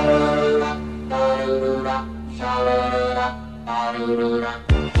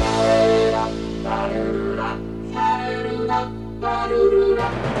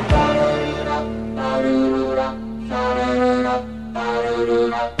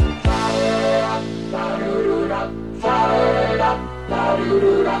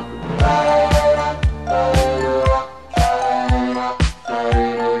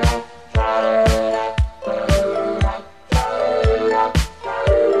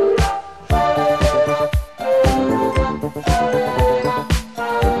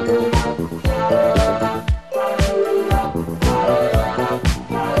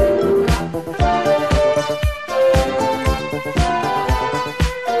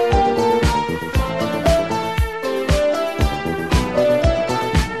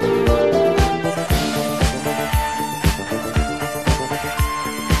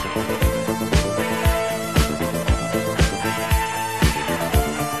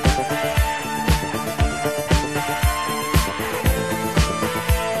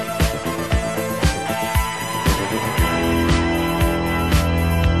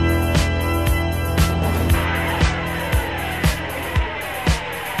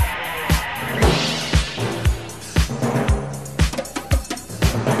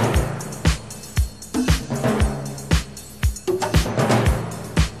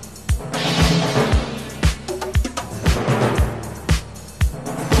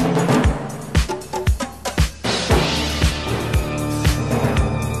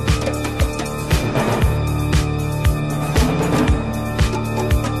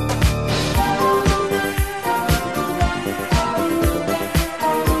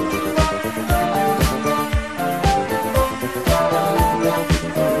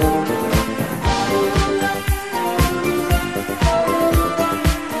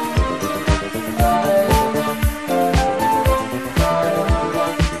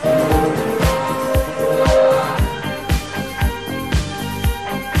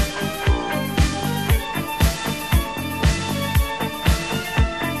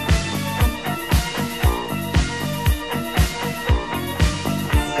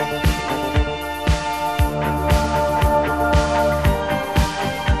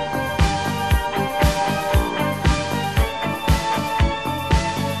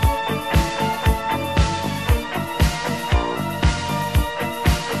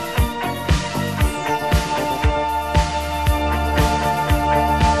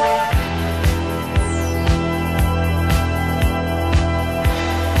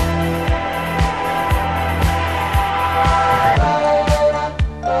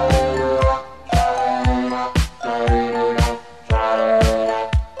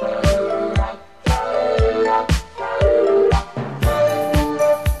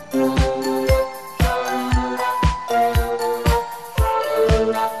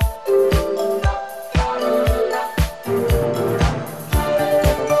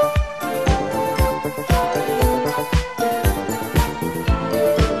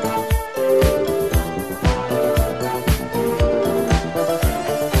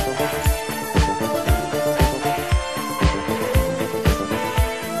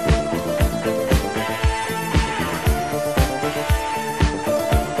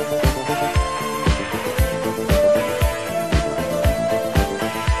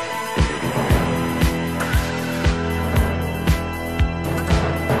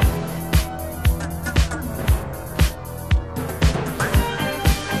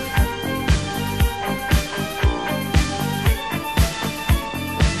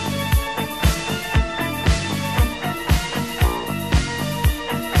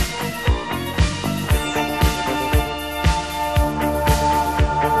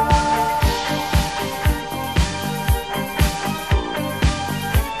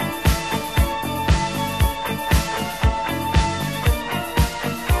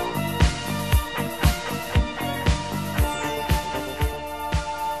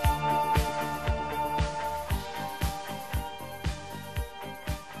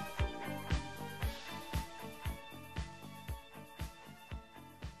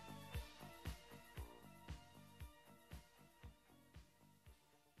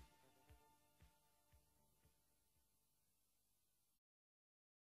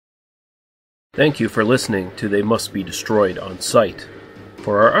 Thank you for listening to They Must Be Destroyed on Sight.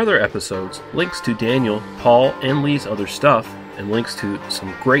 For our other episodes, links to Daniel, Paul, and Lee's other stuff, and links to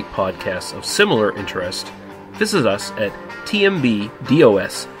some great podcasts of similar interest, visit us at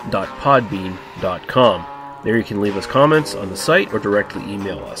tmbdos.podbean.com. There you can leave us comments on the site or directly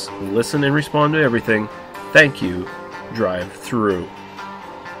email us. We listen and respond to everything. Thank you. Drive through.